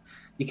stuff,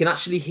 you can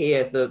actually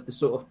hear the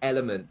sort of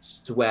elements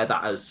to where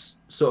that has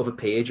sort of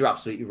appeared. You're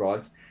absolutely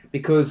right,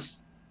 because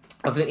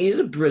I think it is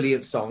a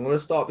brilliant song. I'm going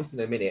to start this in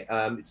a minute.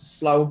 It's a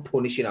slow and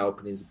punishing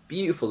opening. It's a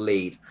beautiful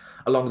lead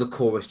along the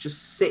chorus,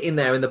 just sitting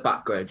there in the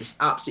background, just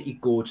absolutely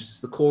gorgeous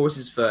as the chorus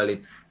is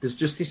furling. There's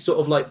just this sort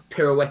of like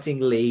pirouetting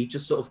lead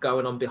just sort of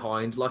going on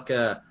behind, like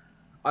an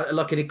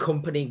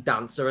accompanying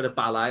dancer at a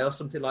ballet or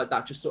something like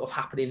that, just sort of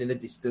happening in the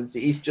distance.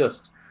 It is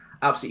just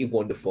absolutely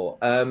wonderful.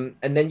 And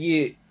then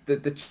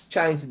the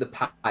change in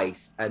the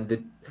pace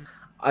and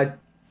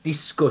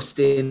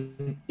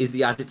disgusting is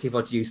the adjective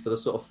I'd use for the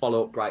sort of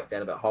follow-up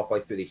breakdown about halfway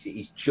through this. It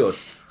is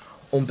just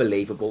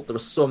unbelievable. There are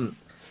some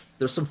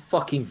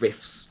fucking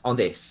riffs on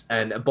this,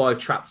 and by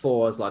track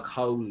 4 I was like,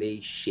 holy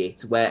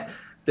shit, where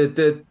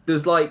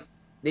there's like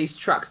these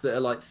tracks that are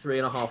like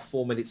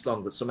 3.5-4 minutes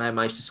long that somehow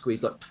managed to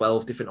squeeze like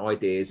 12 different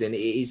ideas, and it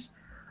is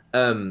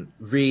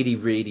really,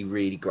 really,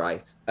 really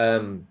great.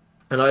 And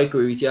I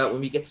agree with you. When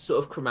we get to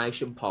sort of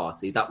Cremation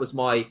Party, that was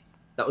my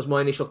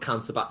initial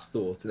Cancer Bats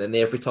thought, and then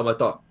Every Time I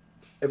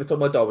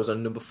Die was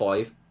on number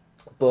 5.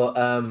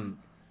 But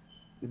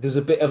there's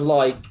a bit of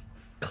like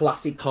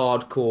classic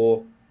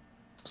hardcore,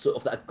 sort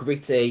of that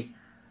gritty.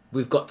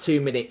 We've got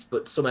 2 minutes,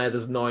 but somehow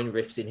there's 9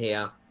 riffs in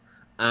here,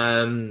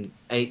 and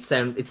it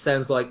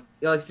sounds like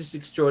it's just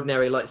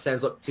extraordinary. Like it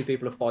sounds like 2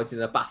 people are fighting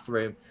in a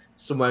bathroom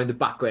somewhere in the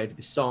background of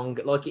the song.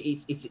 Like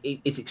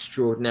it's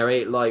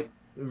extraordinary. Like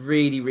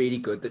really, really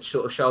good. That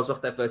sort of shows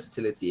off their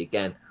versatility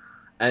again.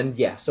 And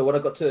yeah, so when I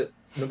got to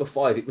number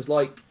 5, it was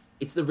like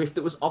it's the riff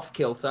that was off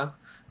kilter.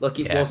 Like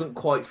it wasn't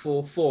quite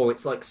 4/4.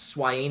 It's like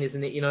swaying,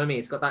 isn't it? You know what I mean?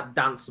 It's got that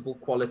danceable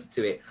quality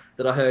to it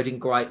that I heard in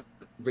great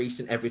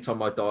recent Every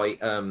Time I Die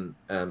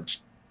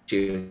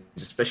tunes,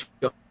 especially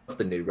off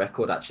the new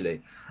record.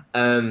 Actually,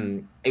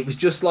 it was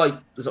just like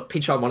there's like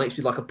pinch harmonics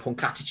with like a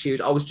punk attitude.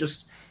 I was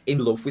just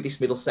in love with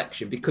this middle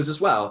section because, as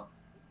well,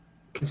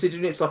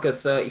 considering it's like a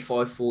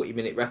 35-40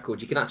 minute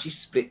record, you can actually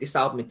split this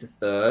album into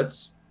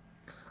thirds.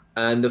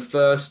 And the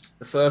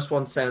first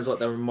one sounds like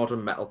they're a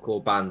modern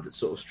metalcore band that's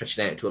sort of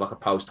stretching out into like a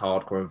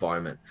post-hardcore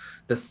environment.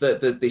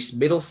 This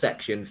middle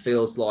section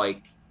feels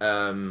like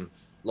a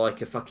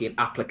fucking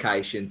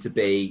application to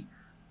be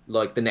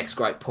like the next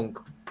great punk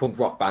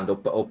rock band or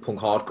punk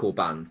hardcore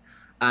band.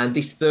 And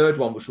this third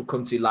one, which we'll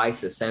come to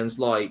later, sounds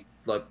like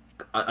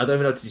I don't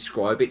even know how to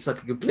describe it. It's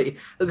like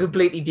a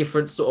completely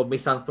different sort of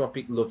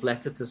misanthropic love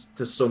letter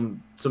to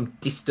some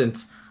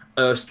distant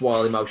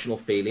erstwhile emotional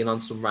feeling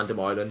on some random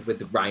island with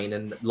the rain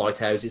and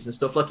lighthouses and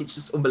stuff. Like it's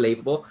just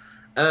unbelievable.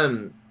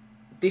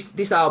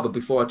 this album,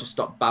 before I just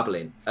stop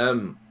babbling,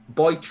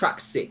 by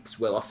track 6,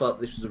 well, I felt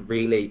this was a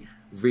really,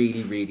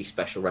 really, really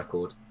special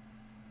record.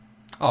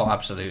 Oh,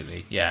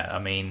 absolutely. Yeah, I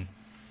mean,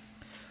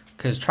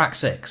 because track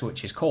 6,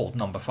 which is called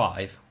Number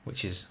 5,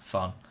 which is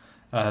fun.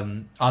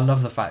 I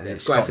love the fact that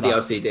it's great for the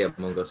OCD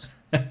among us.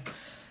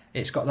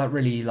 It's got that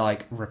really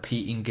like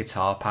repeating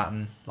guitar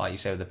pattern, like you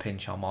say with the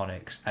pinch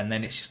harmonics, and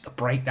then it's just the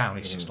breakdown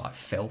is just like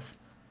filth.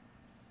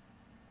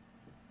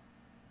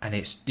 And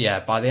it's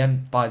by the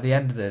end of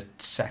the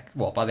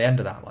by the end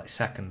of that, like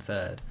second,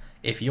 third,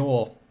 if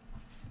you're,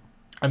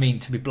 I mean,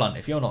 to be blunt,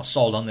 if you're not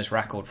sold on this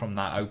record from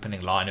that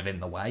opening line of In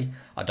the Way,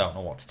 I don't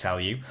know what to tell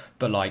you.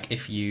 But like,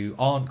 if you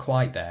aren't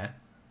quite there,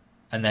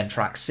 and then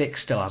track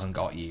 6 still hasn't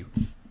got you,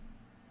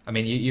 I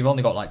mean, you've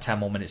only got like 10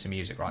 more minutes of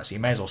music, right? So you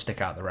may as well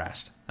stick out the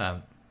rest.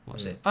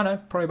 What's it? I know,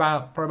 probably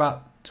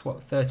about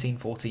 13,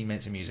 14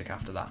 minutes of music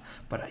after that.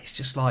 But it's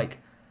just like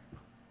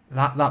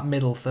that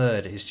middle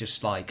third is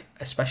just like,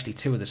 especially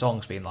 2 of the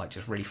songs being like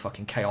just really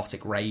fucking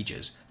chaotic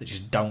rages that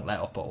just don't let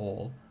up at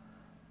all.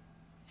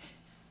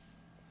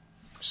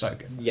 So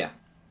good. Yeah.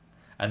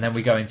 And then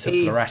we go into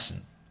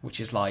Fluorescent,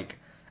 which is like,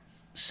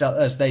 so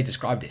as they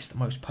described it, it's the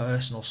most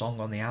personal song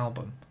on the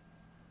album.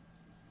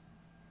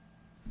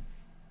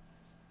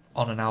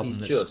 On an album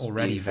that's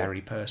already beautiful.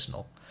 Very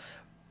personal.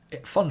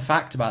 Fun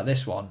fact about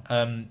this one,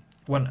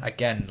 when I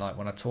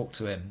talked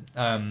to him,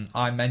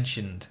 I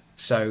mentioned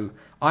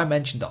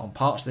that on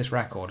parts of this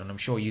record, and I'm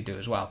sure you do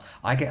as well,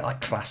 I get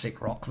like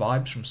classic rock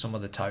vibes from some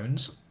of the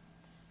tones.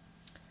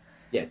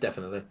 Yeah,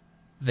 definitely.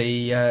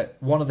 The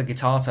one of the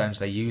guitar tones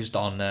they used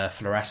on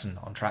Fluorescent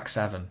on track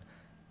 7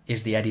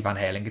 is the Eddie Van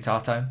Halen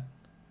guitar tone.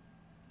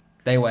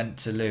 They went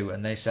to Lou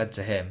and they said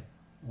to him,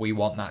 "We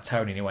want that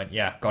tone," and he went,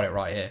 "Yeah, got it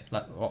right here."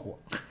 Like what?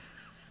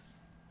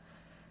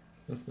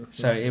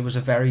 So it was a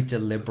very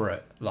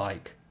deliberate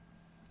like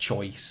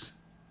choice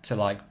to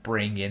like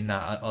bring in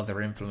that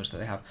other influence that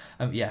they have.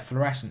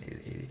 Fluorescent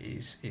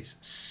is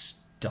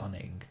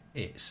stunning.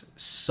 It's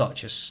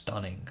such a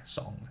stunning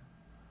song.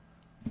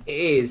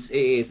 It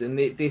is, and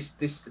this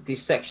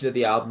section of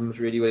the album was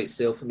really where it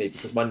sealed for me,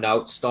 because my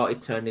notes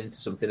started turning into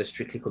something a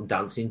Strictly Come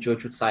Dancing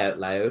judge would say out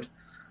loud.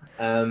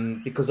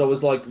 Because I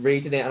was like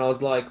reading it and I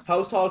was like,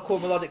 post-hardcore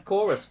melodic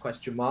chorus, ?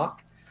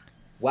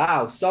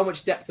 Wow, so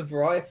much depth and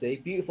variety.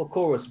 Beautiful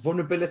chorus,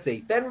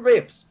 vulnerability, then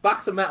riffs,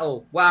 back to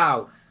metal.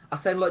 Wow. I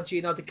sound like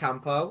Gino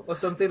D'Acampo or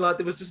something. Like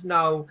there was just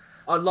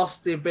I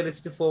lost the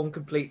ability to form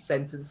complete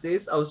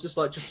sentences. I was just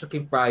like, just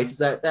chucking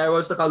phrases out there. I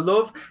was like,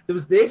 there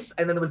was this,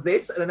 and then there was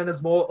this, and then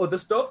there's more other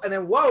stuff, and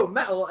then whoa,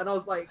 metal. And I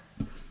was like,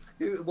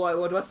 why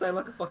do I sound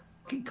like a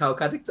fucking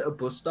coke addict at a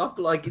bus stop?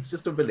 Like, it's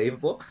just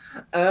unbelievable.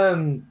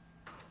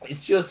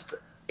 It's just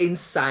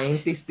insane.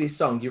 This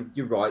song,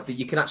 you're right, that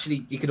you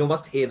can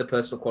almost hear the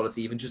personal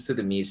quality even just through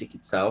the music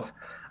itself.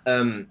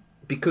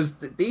 Because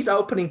these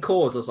opening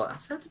chords, I was like,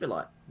 that sounds a bit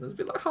like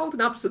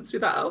Holding Absence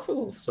with that Alpha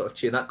Wolf sort of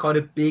tune. That kind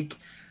of big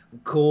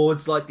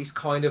chords, like this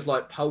kind of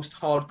like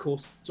post-hardcore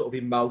sort of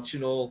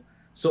emotional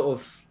sort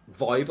of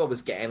vibe I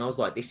was getting. I was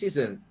like, this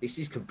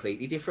is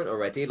completely different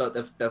already. Like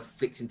they've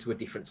flicked into a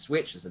different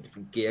switch. There's a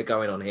different gear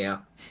going on here.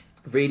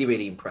 Really,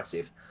 really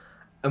impressive.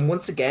 And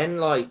once again,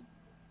 like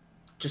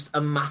just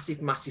a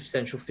massive, massive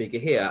central figure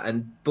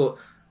here. But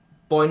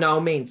by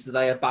no means do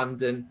they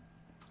abandon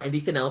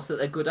anything else that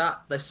they're good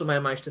at. They somehow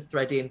managed to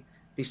thread in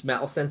this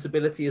metal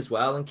sensibility as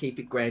well and keep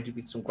it grounded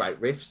with some great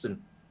riffs and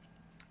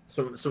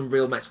some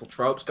real metal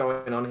tropes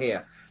going on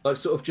here. Like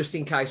sort of just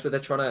in case where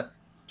they're trying to,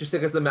 just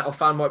because the metal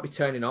fan might be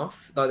turning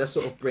off, like they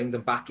sort of bring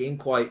them back in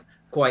quite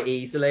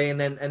easily, and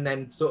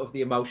then sort of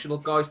the emotional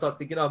guy starts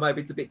thinking, oh,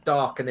 maybe it's a bit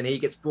dark, and then he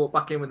gets brought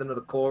back in with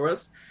another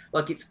chorus.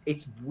 Like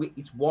it's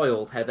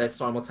wild how they're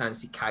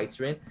simultaneously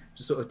catering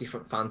to sort of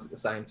different fans at the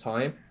same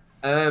time.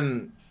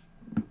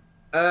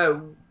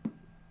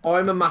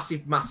 I'm a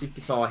massive, massive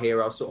Guitar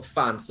Hero sort of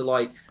fan. So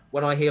like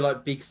when I hear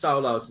like big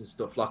solos and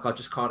stuff, like I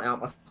just can't help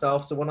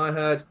myself. So when I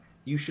heard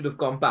You Should Have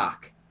Gone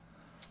Back,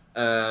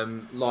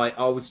 like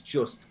I was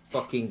just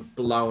fucking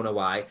blown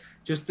away.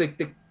 Just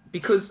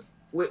because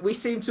we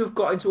seem to have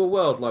got into a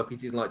world like we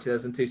did in like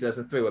 2002,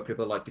 2003, where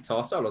people are like,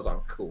 guitar solos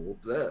aren't cool,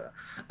 blah.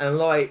 And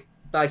like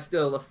they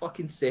still are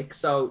fucking sick.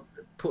 So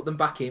put them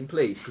back in,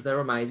 please, because they're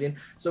amazing.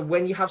 So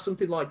when you have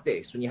something like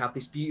this, when you have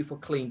this beautiful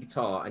clean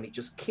guitar and it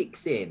just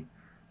kicks in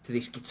to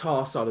this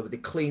guitar solo with the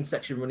clean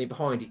section running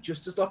behind it,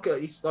 just as like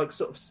this like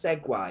sort of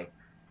segue,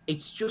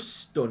 it's just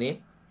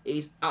stunning. It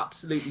is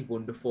absolutely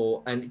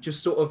wonderful. And it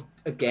just sort of,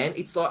 again,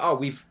 it's like, oh,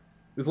 we've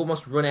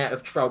almost run out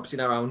of tropes in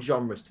our own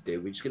genres to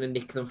do. We're just going to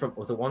nick them from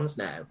other ones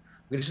now.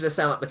 We're just going to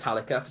sound like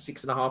Metallica for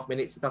 6.5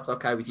 minutes, if that's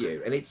okay with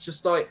you. And it's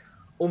just like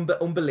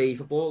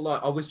unbelievable.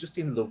 Like I was just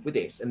in love with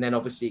this. And then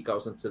obviously it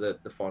goes on to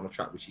the final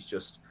track, which is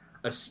just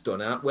a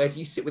stunner. Where do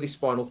you sit with this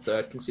final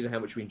third, considering how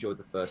much we enjoyed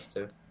the first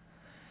two?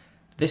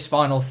 This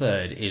final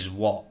third is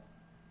what,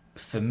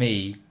 for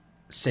me,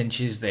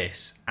 cinches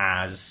this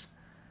as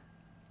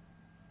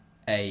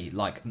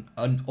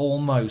an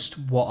almost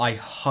what I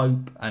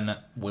hope and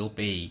will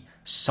be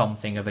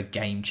something of a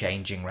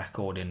game-changing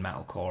record in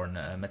metalcore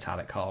and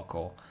metallic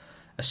hardcore.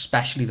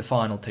 especially the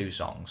final two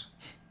songs,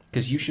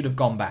 because you should have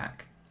gone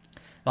back.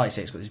 Like I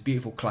say, it's got this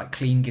beautiful, like,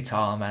 clean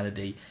guitar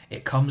melody.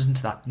 It comes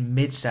into that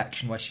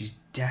mid-section where she's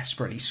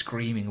desperately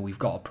screaming, "We've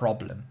got a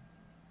problem."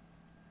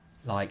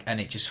 Like, and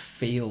it just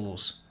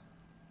feels...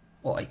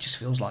 Well, it just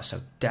feels like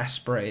so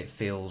desperate. It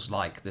feels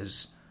like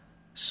there's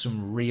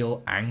some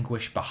real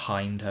anguish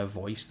behind her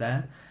voice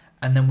there.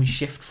 And then we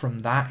shift from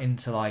that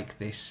into, like,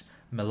 this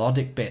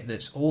melodic bit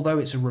that's, although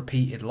it's a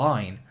repeated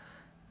line,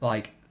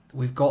 like,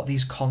 we've got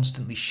these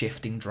constantly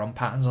shifting drum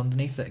patterns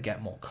underneath that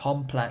get more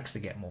complex,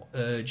 they get more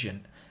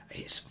urgent.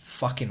 It's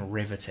fucking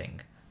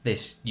riveting.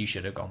 This, You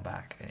Should Have Gone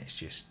Back, and it's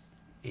just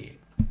it.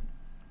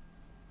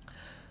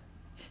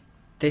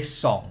 This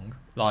song,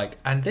 like,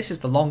 and this is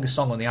the longest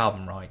song on the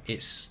album, right?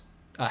 It's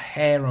a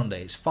hair under.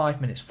 It's 5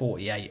 minutes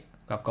 48.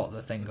 I've got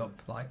the thing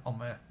up, like, on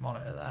my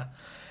monitor there.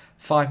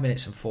 5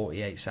 minutes and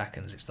 48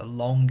 seconds. It's the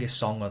longest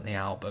song on the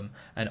album,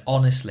 and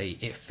honestly,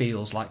 it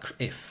feels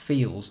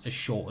as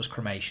short as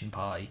Cremation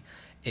Party.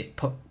 It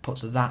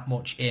puts that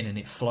much in, and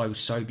it flows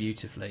so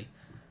beautifully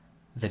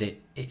that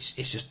it's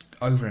just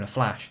over in a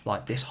flash.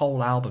 Like, this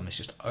whole album is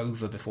just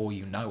over before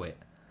you know it,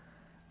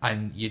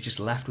 and you're just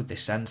left with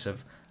this sense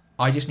of,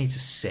 I just need to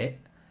sit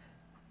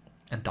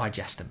and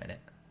digest a minute.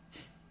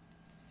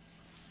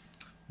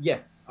 Yeah,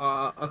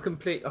 I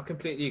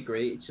completely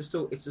agree. It's just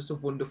a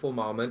wonderful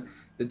moment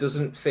that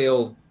doesn't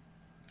feel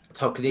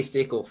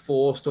tokenistic or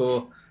forced,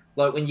 or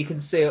like when you can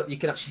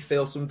actually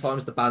feel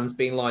sometimes the band's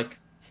being like,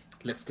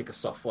 let's stick a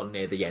soft one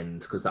near the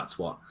end because that's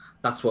what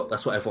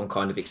everyone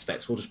kind of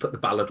expects. We'll just put the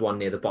ballad one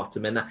near the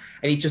bottom, and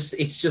it's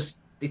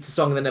a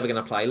song they're never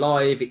going to play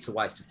live. It's a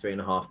waste of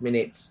 3.5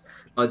 minutes.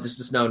 There's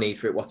just no need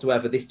for it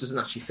whatsoever. This doesn't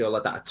actually feel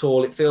like that at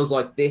all. It feels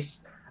like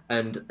this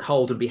and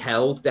Hold and Be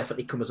Held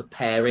definitely come as a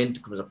pairing,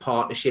 come as a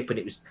partnership, and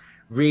it was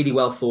really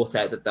well thought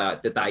out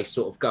that they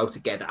sort of go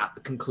together at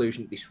the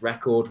conclusion of this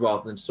record,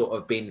 rather than sort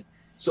of being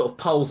sort of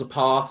poles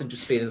apart and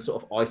just feeling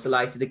sort of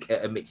isolated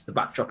amidst the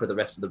backdrop of the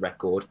rest of the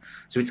record.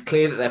 So it's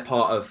clear that they're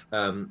part of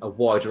a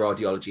wider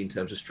ideology in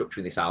terms of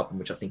structuring this album,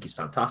 which I think is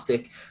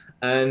fantastic.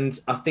 And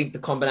I think the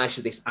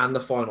combination of this and the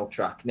final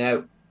track.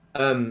 Now,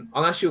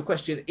 I'll ask you a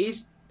question: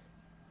 Is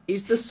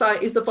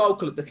the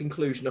vocal at the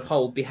conclusion of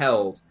Hold Be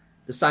Held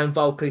the same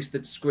vocalist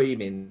that's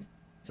screaming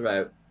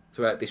throughout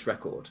this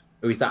record,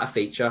 or is that a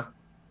feature?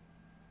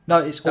 No,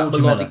 it's all that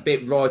melodic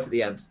bit right at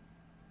the end.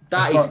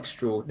 That is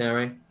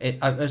extraordinary.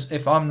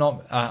 If I'm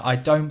not, I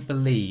don't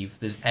believe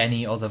there's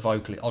any other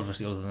vocalist,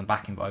 obviously other than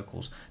backing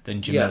vocals,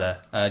 than Jamila.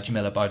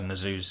 Jamila Bowden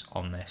Azuz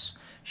on this.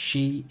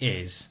 She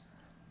is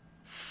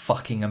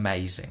fucking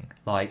amazing.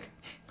 Like,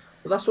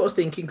 well, that's what I was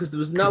thinking, because there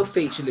was no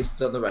feature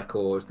listed on the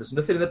record. There's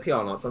nothing in the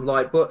piano notes. I'm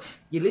like, but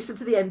you listen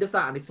to the end of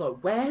that, and it's like,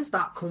 where's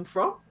that come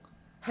from?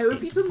 How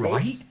have you done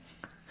this?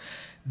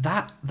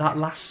 That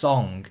last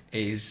song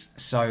is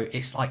so,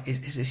 it's like,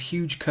 it's this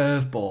huge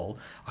curveball.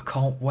 I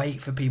can't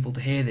wait for people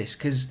to hear this,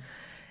 because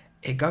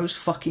it goes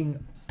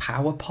fucking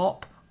power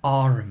pop,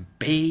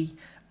 R&B,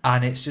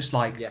 and it's just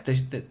like,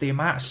 the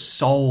amount of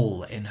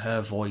soul in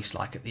her voice,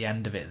 like at the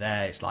end of it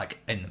there, it's like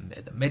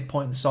at the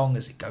midpoint of the song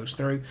as it goes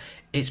through,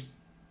 it's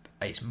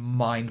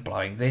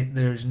mind-blowing.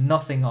 There is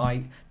nothing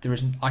I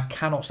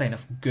cannot say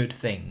enough good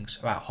things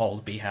about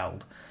Hold Be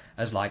Held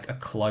as like a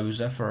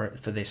closer for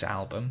this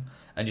album,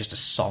 and just a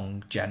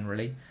song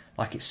generally.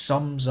 Like, it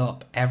sums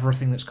up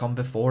everything that's come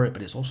before it,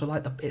 but it's also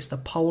like it's the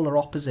polar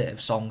opposite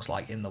of songs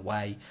like In the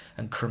Way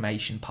and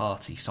Cremation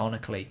Party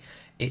sonically.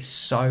 It's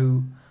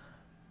so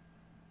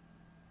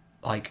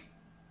like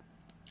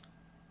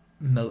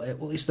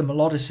it's the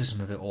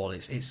melodicism of it all.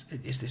 It's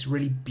this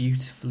really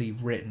beautifully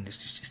written.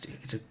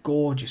 It's a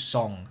gorgeous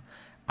song,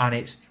 and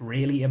it's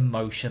really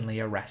emotionally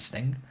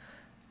arresting.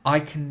 I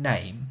can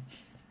name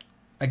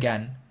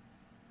again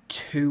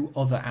 2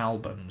 other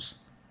albums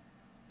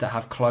that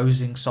have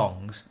closing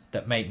songs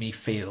that make me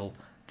feel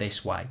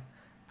this way,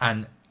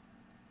 and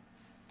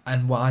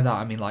by that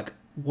I mean, like,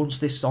 once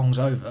this song's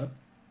over,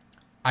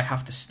 I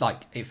have to,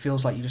 like, it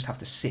feels like you just have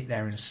to sit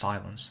there in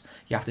silence.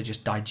 You have to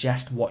just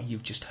digest what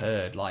you've just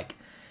heard. Like,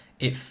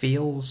 it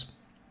feels,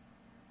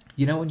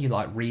 you know, when you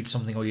like read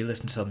something or you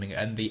listen to something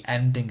and the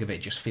ending of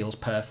it just feels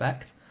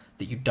perfect,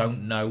 that you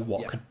don't know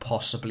what could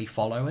possibly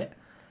follow it.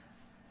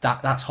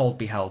 That's Hold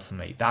Be Held for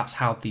me. That's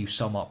how you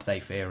sum up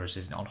They Fear Us,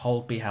 isn't it? On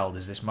Hold Be Held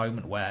is this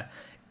moment where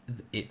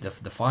the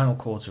final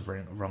chords have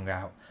rung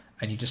out,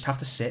 and you just have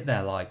to sit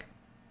there, like,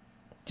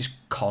 just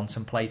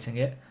contemplating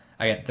it.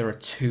 Again, there are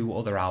 2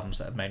 other albums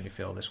that have made me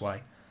feel this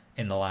way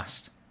in the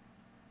last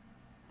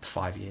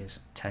 5 years,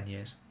 10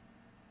 years.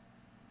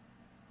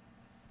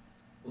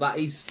 That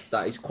is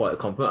quite a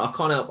compliment. I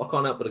can't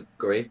help but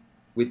agree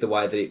with the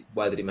way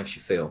that it makes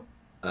you feel.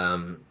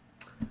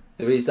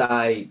 There's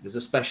a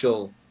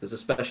special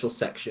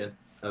section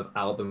of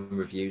album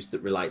reviews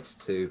that relates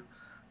to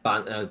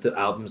the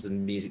albums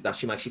and music that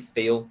actually makes you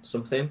feel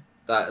something,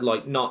 that,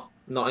 like, not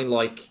in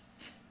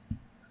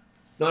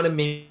a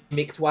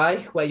mimicked way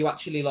where you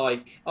actually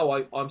like,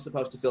 oh, I'm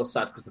supposed to feel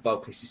sad because the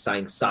vocalist is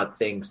saying sad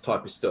things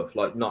type of stuff.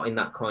 Like, not in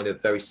that kind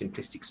of very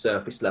simplistic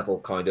surface level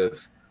kind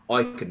of,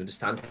 I can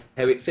understand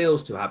how it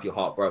feels to have your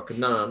heart broken.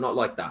 No, not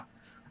like that.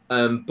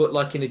 But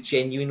like in a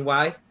genuine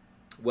way,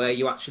 where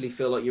you actually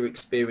feel like you're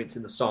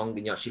experiencing the song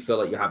and you actually feel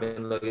like you're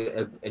having like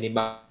an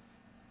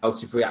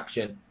emotive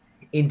reaction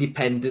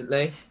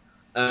independently,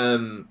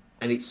 and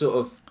it's sort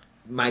of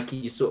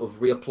making you sort of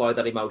reapply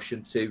that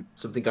emotion to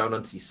something going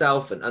on to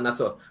yourself, and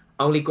that's all.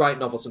 Only great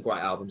novels and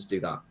great albums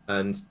do that,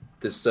 and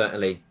there's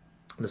certainly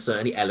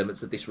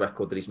elements of this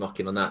record that is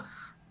knocking on that.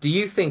 Do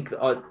you think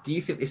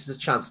this is a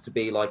chance to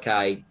be like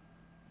a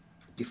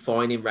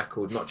defining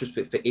record, not just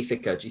for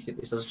Ithaca? Do you think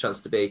this has a chance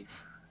to be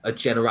a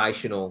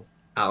generational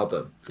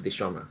album for this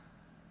genre?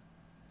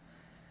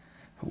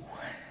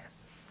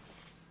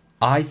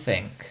 I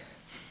think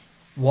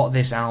what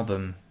this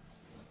album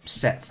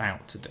sets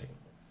out to do,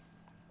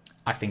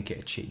 I think it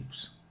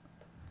achieves.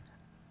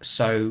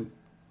 So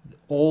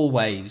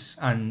always,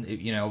 and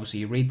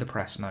obviously you read the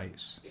press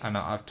notes, and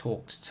I've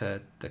talked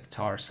to the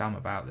guitarist Sam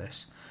about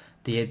this.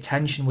 The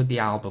intention with the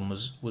album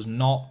was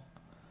not,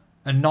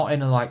 and not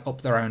in a like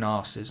up their own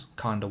arses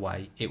kind of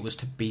way. It was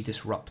to be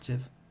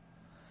disruptive.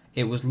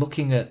 It was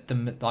looking at the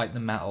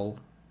metal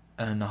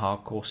and the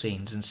hardcore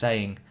scenes and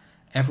saying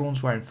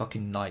everyone's wearing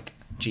fucking like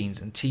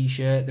jeans and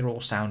t-shirt. They're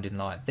all sounding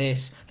like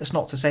this. That's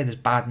not to say there's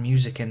bad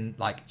music and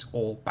like it's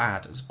all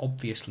bad. It's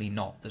obviously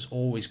not. There's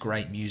always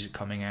great music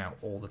coming out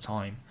all the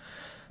time.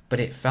 But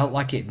it felt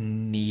like it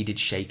needed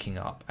shaking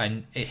up.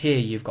 And here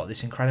you've got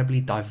this incredibly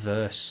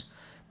diverse,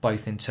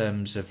 both in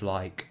terms of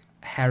like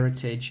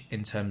heritage,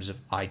 in terms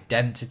of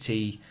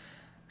identity,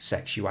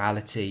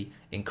 sexuality,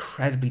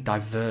 incredibly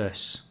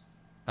diverse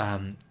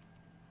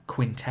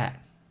quintet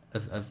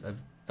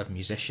of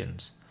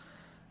musicians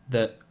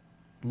that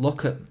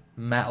look at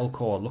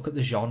metalcore, look at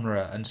the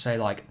genre and say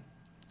like,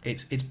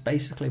 it's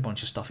basically a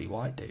bunch of stuffy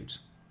white dudes.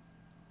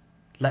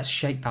 Let's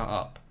shake that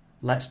up.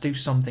 Let's do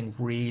something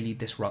really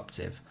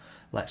disruptive.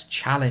 Let's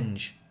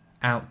challenge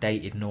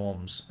outdated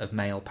norms of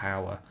male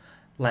power.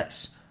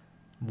 Let's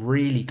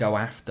really go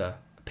after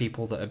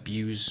people that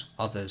abuse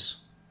others.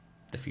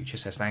 The future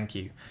says thank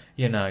you.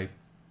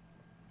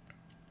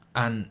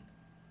 And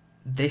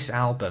this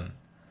album,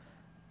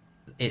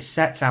 it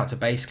sets out to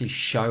basically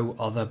show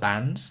other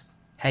bands,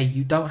 hey,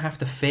 you don't have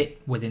to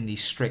fit within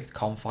these strict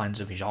confines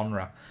of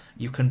genre.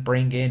 You can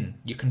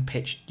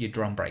pitch your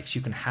drum breaks.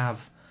 You can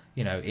have,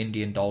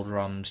 Indian doll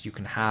drums. You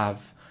can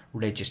have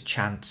religious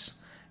chants.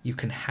 You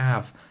can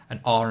have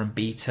an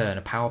R&B turn,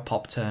 a power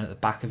pop turn at the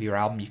back of your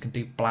album. You can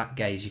do black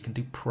gaze. You can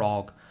do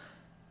prog.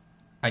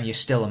 And you're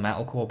still a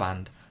metalcore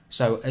band.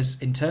 So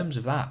as in terms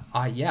of that,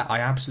 I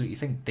absolutely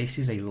think this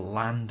is a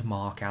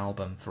landmark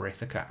album for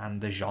Ithaca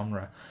and the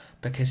genre,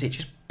 because it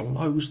just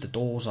blows the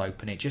doors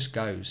open. It just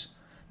goes,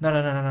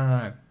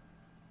 no.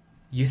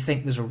 You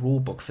think there's a rule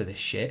book for this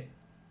shit?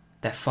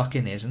 There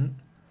fucking isn't.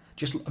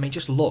 Just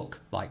look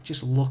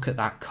at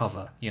that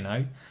cover.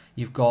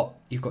 You've got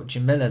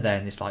Jamila there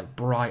in this like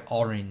bright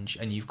orange,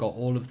 and you've got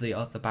all of the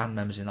other band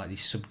members in like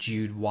these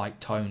subdued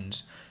white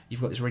tones.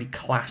 You've got this really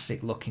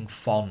classic looking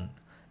font.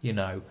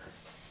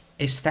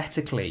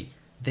 Aesthetically,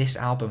 this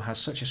album has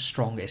such a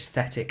strong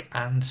aesthetic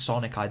and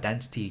sonic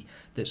identity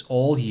that's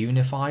all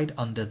unified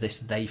under this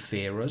 "they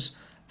fear us,"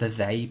 the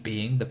they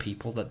being the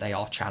people that they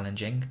are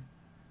challenging,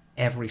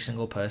 every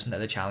single person that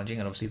they're challenging,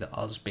 and obviously the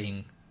us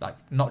being like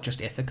not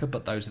just Ithaca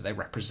but those that they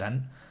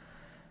represent.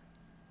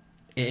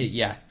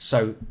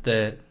 So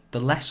the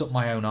less up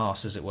my own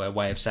arse, as it were,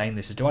 way of saying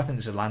this is, do I think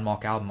this is a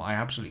landmark album? I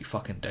absolutely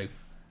fucking do.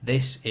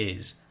 This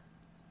is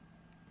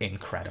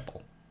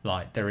incredible.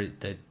 Like there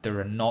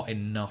are not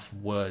enough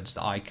words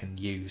that I can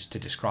use to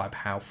describe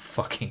how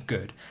fucking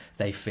good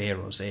They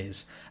Fear Us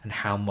is, and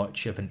how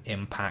much of an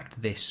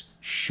impact this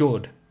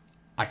should,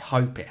 I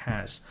hope it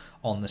has,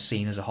 on the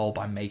scene as a whole,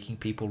 by making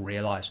people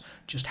realise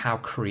just how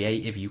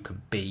creative you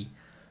can be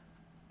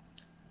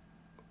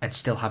and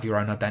still have your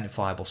own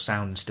identifiable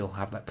sound and still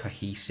have that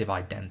cohesive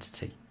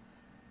identity,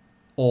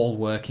 all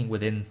working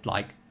within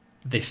like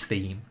this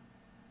theme.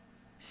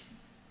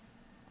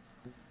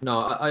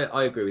 No,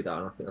 I agree with that,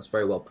 and I think that's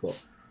very well put.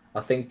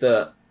 I think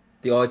that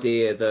the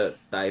idea that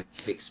they've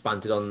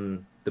expanded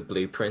on the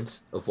blueprint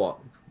of what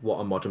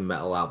a modern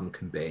metal album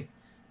can be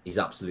is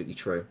absolutely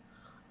true.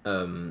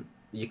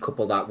 You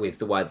couple that with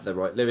the way that they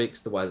write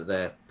lyrics, the way that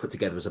they're put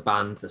together as a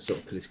band, the sort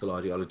of political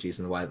ideologies,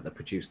 and the way that they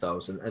produce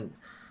those, and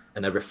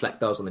they reflect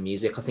those on the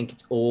music. I think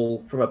it's all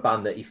from a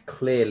band that is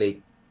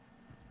clearly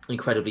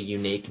incredibly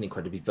unique and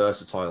incredibly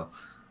versatile,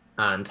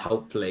 and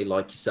hopefully,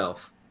 like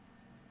yourself,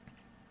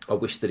 I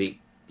wish that it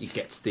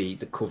gets the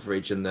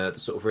coverage and the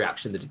sort of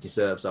reaction that it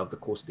deserves over the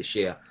course of this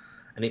year,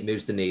 and it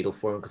moves the needle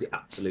for them, because it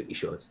absolutely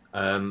should.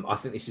 I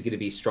think this is going to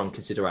be a strong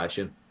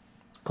consideration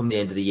come the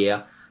end of the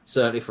year,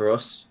 certainly for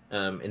us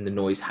in the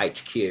Noise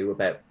HQ,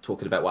 about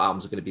talking about what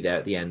albums are going to be there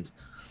at the end.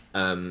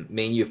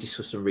 Me and you have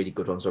discussed some really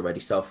good ones already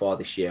so far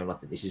this year, and I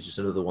think this is just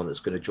another one that's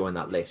going to join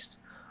that list.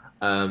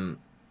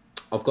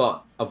 I've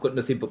got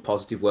nothing but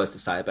positive words to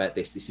say about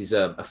this. This is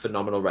a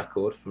phenomenal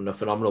record from a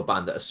phenomenal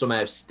band that are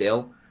somehow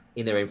still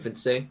in their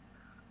infancy.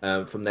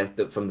 from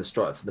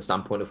the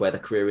standpoint of where their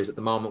career is at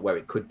the moment, where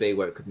it could be,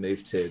 where it could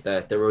move to.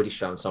 They're already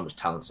showing so much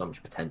talent, so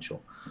much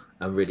potential.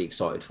 I'm really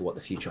excited for what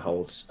the future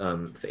holds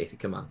for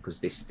Ithaca, man, because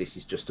this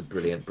is just a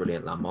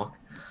brilliant landmark.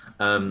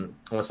 I want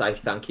to say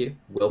thank you,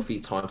 Will, for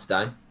your time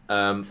today.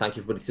 Thank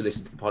you, everybody, to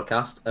listen to the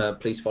podcast.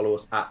 Please follow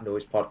us at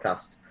Noise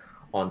Podcast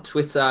on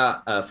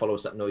Twitter. Follow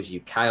us at Noise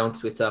UK on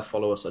Twitter.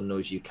 Follow us on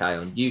Noise UK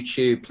on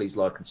YouTube. Please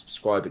like and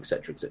subscribe,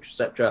 etc., etc.,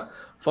 etc.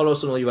 Follow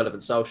us on all your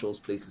relevant socials.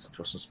 Please listen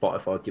to us on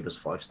Spotify. Give us a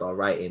 5-star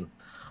rating.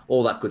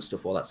 All that good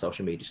stuff, all that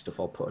social media stuff.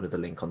 I'll put another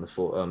link on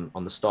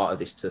the start of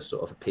this to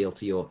sort of appeal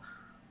to your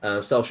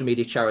social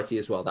media charity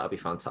as well. That would be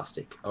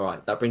fantastic. All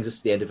right, that brings us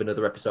to the end of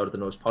another episode of the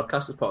Noise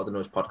Podcast as part of the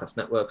Noise Podcast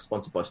Network,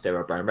 sponsored by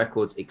Stereo Brown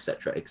Records,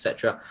 etc.,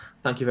 etc.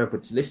 Thank you,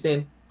 everybody, for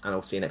listening, and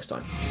I'll see you next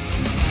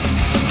time.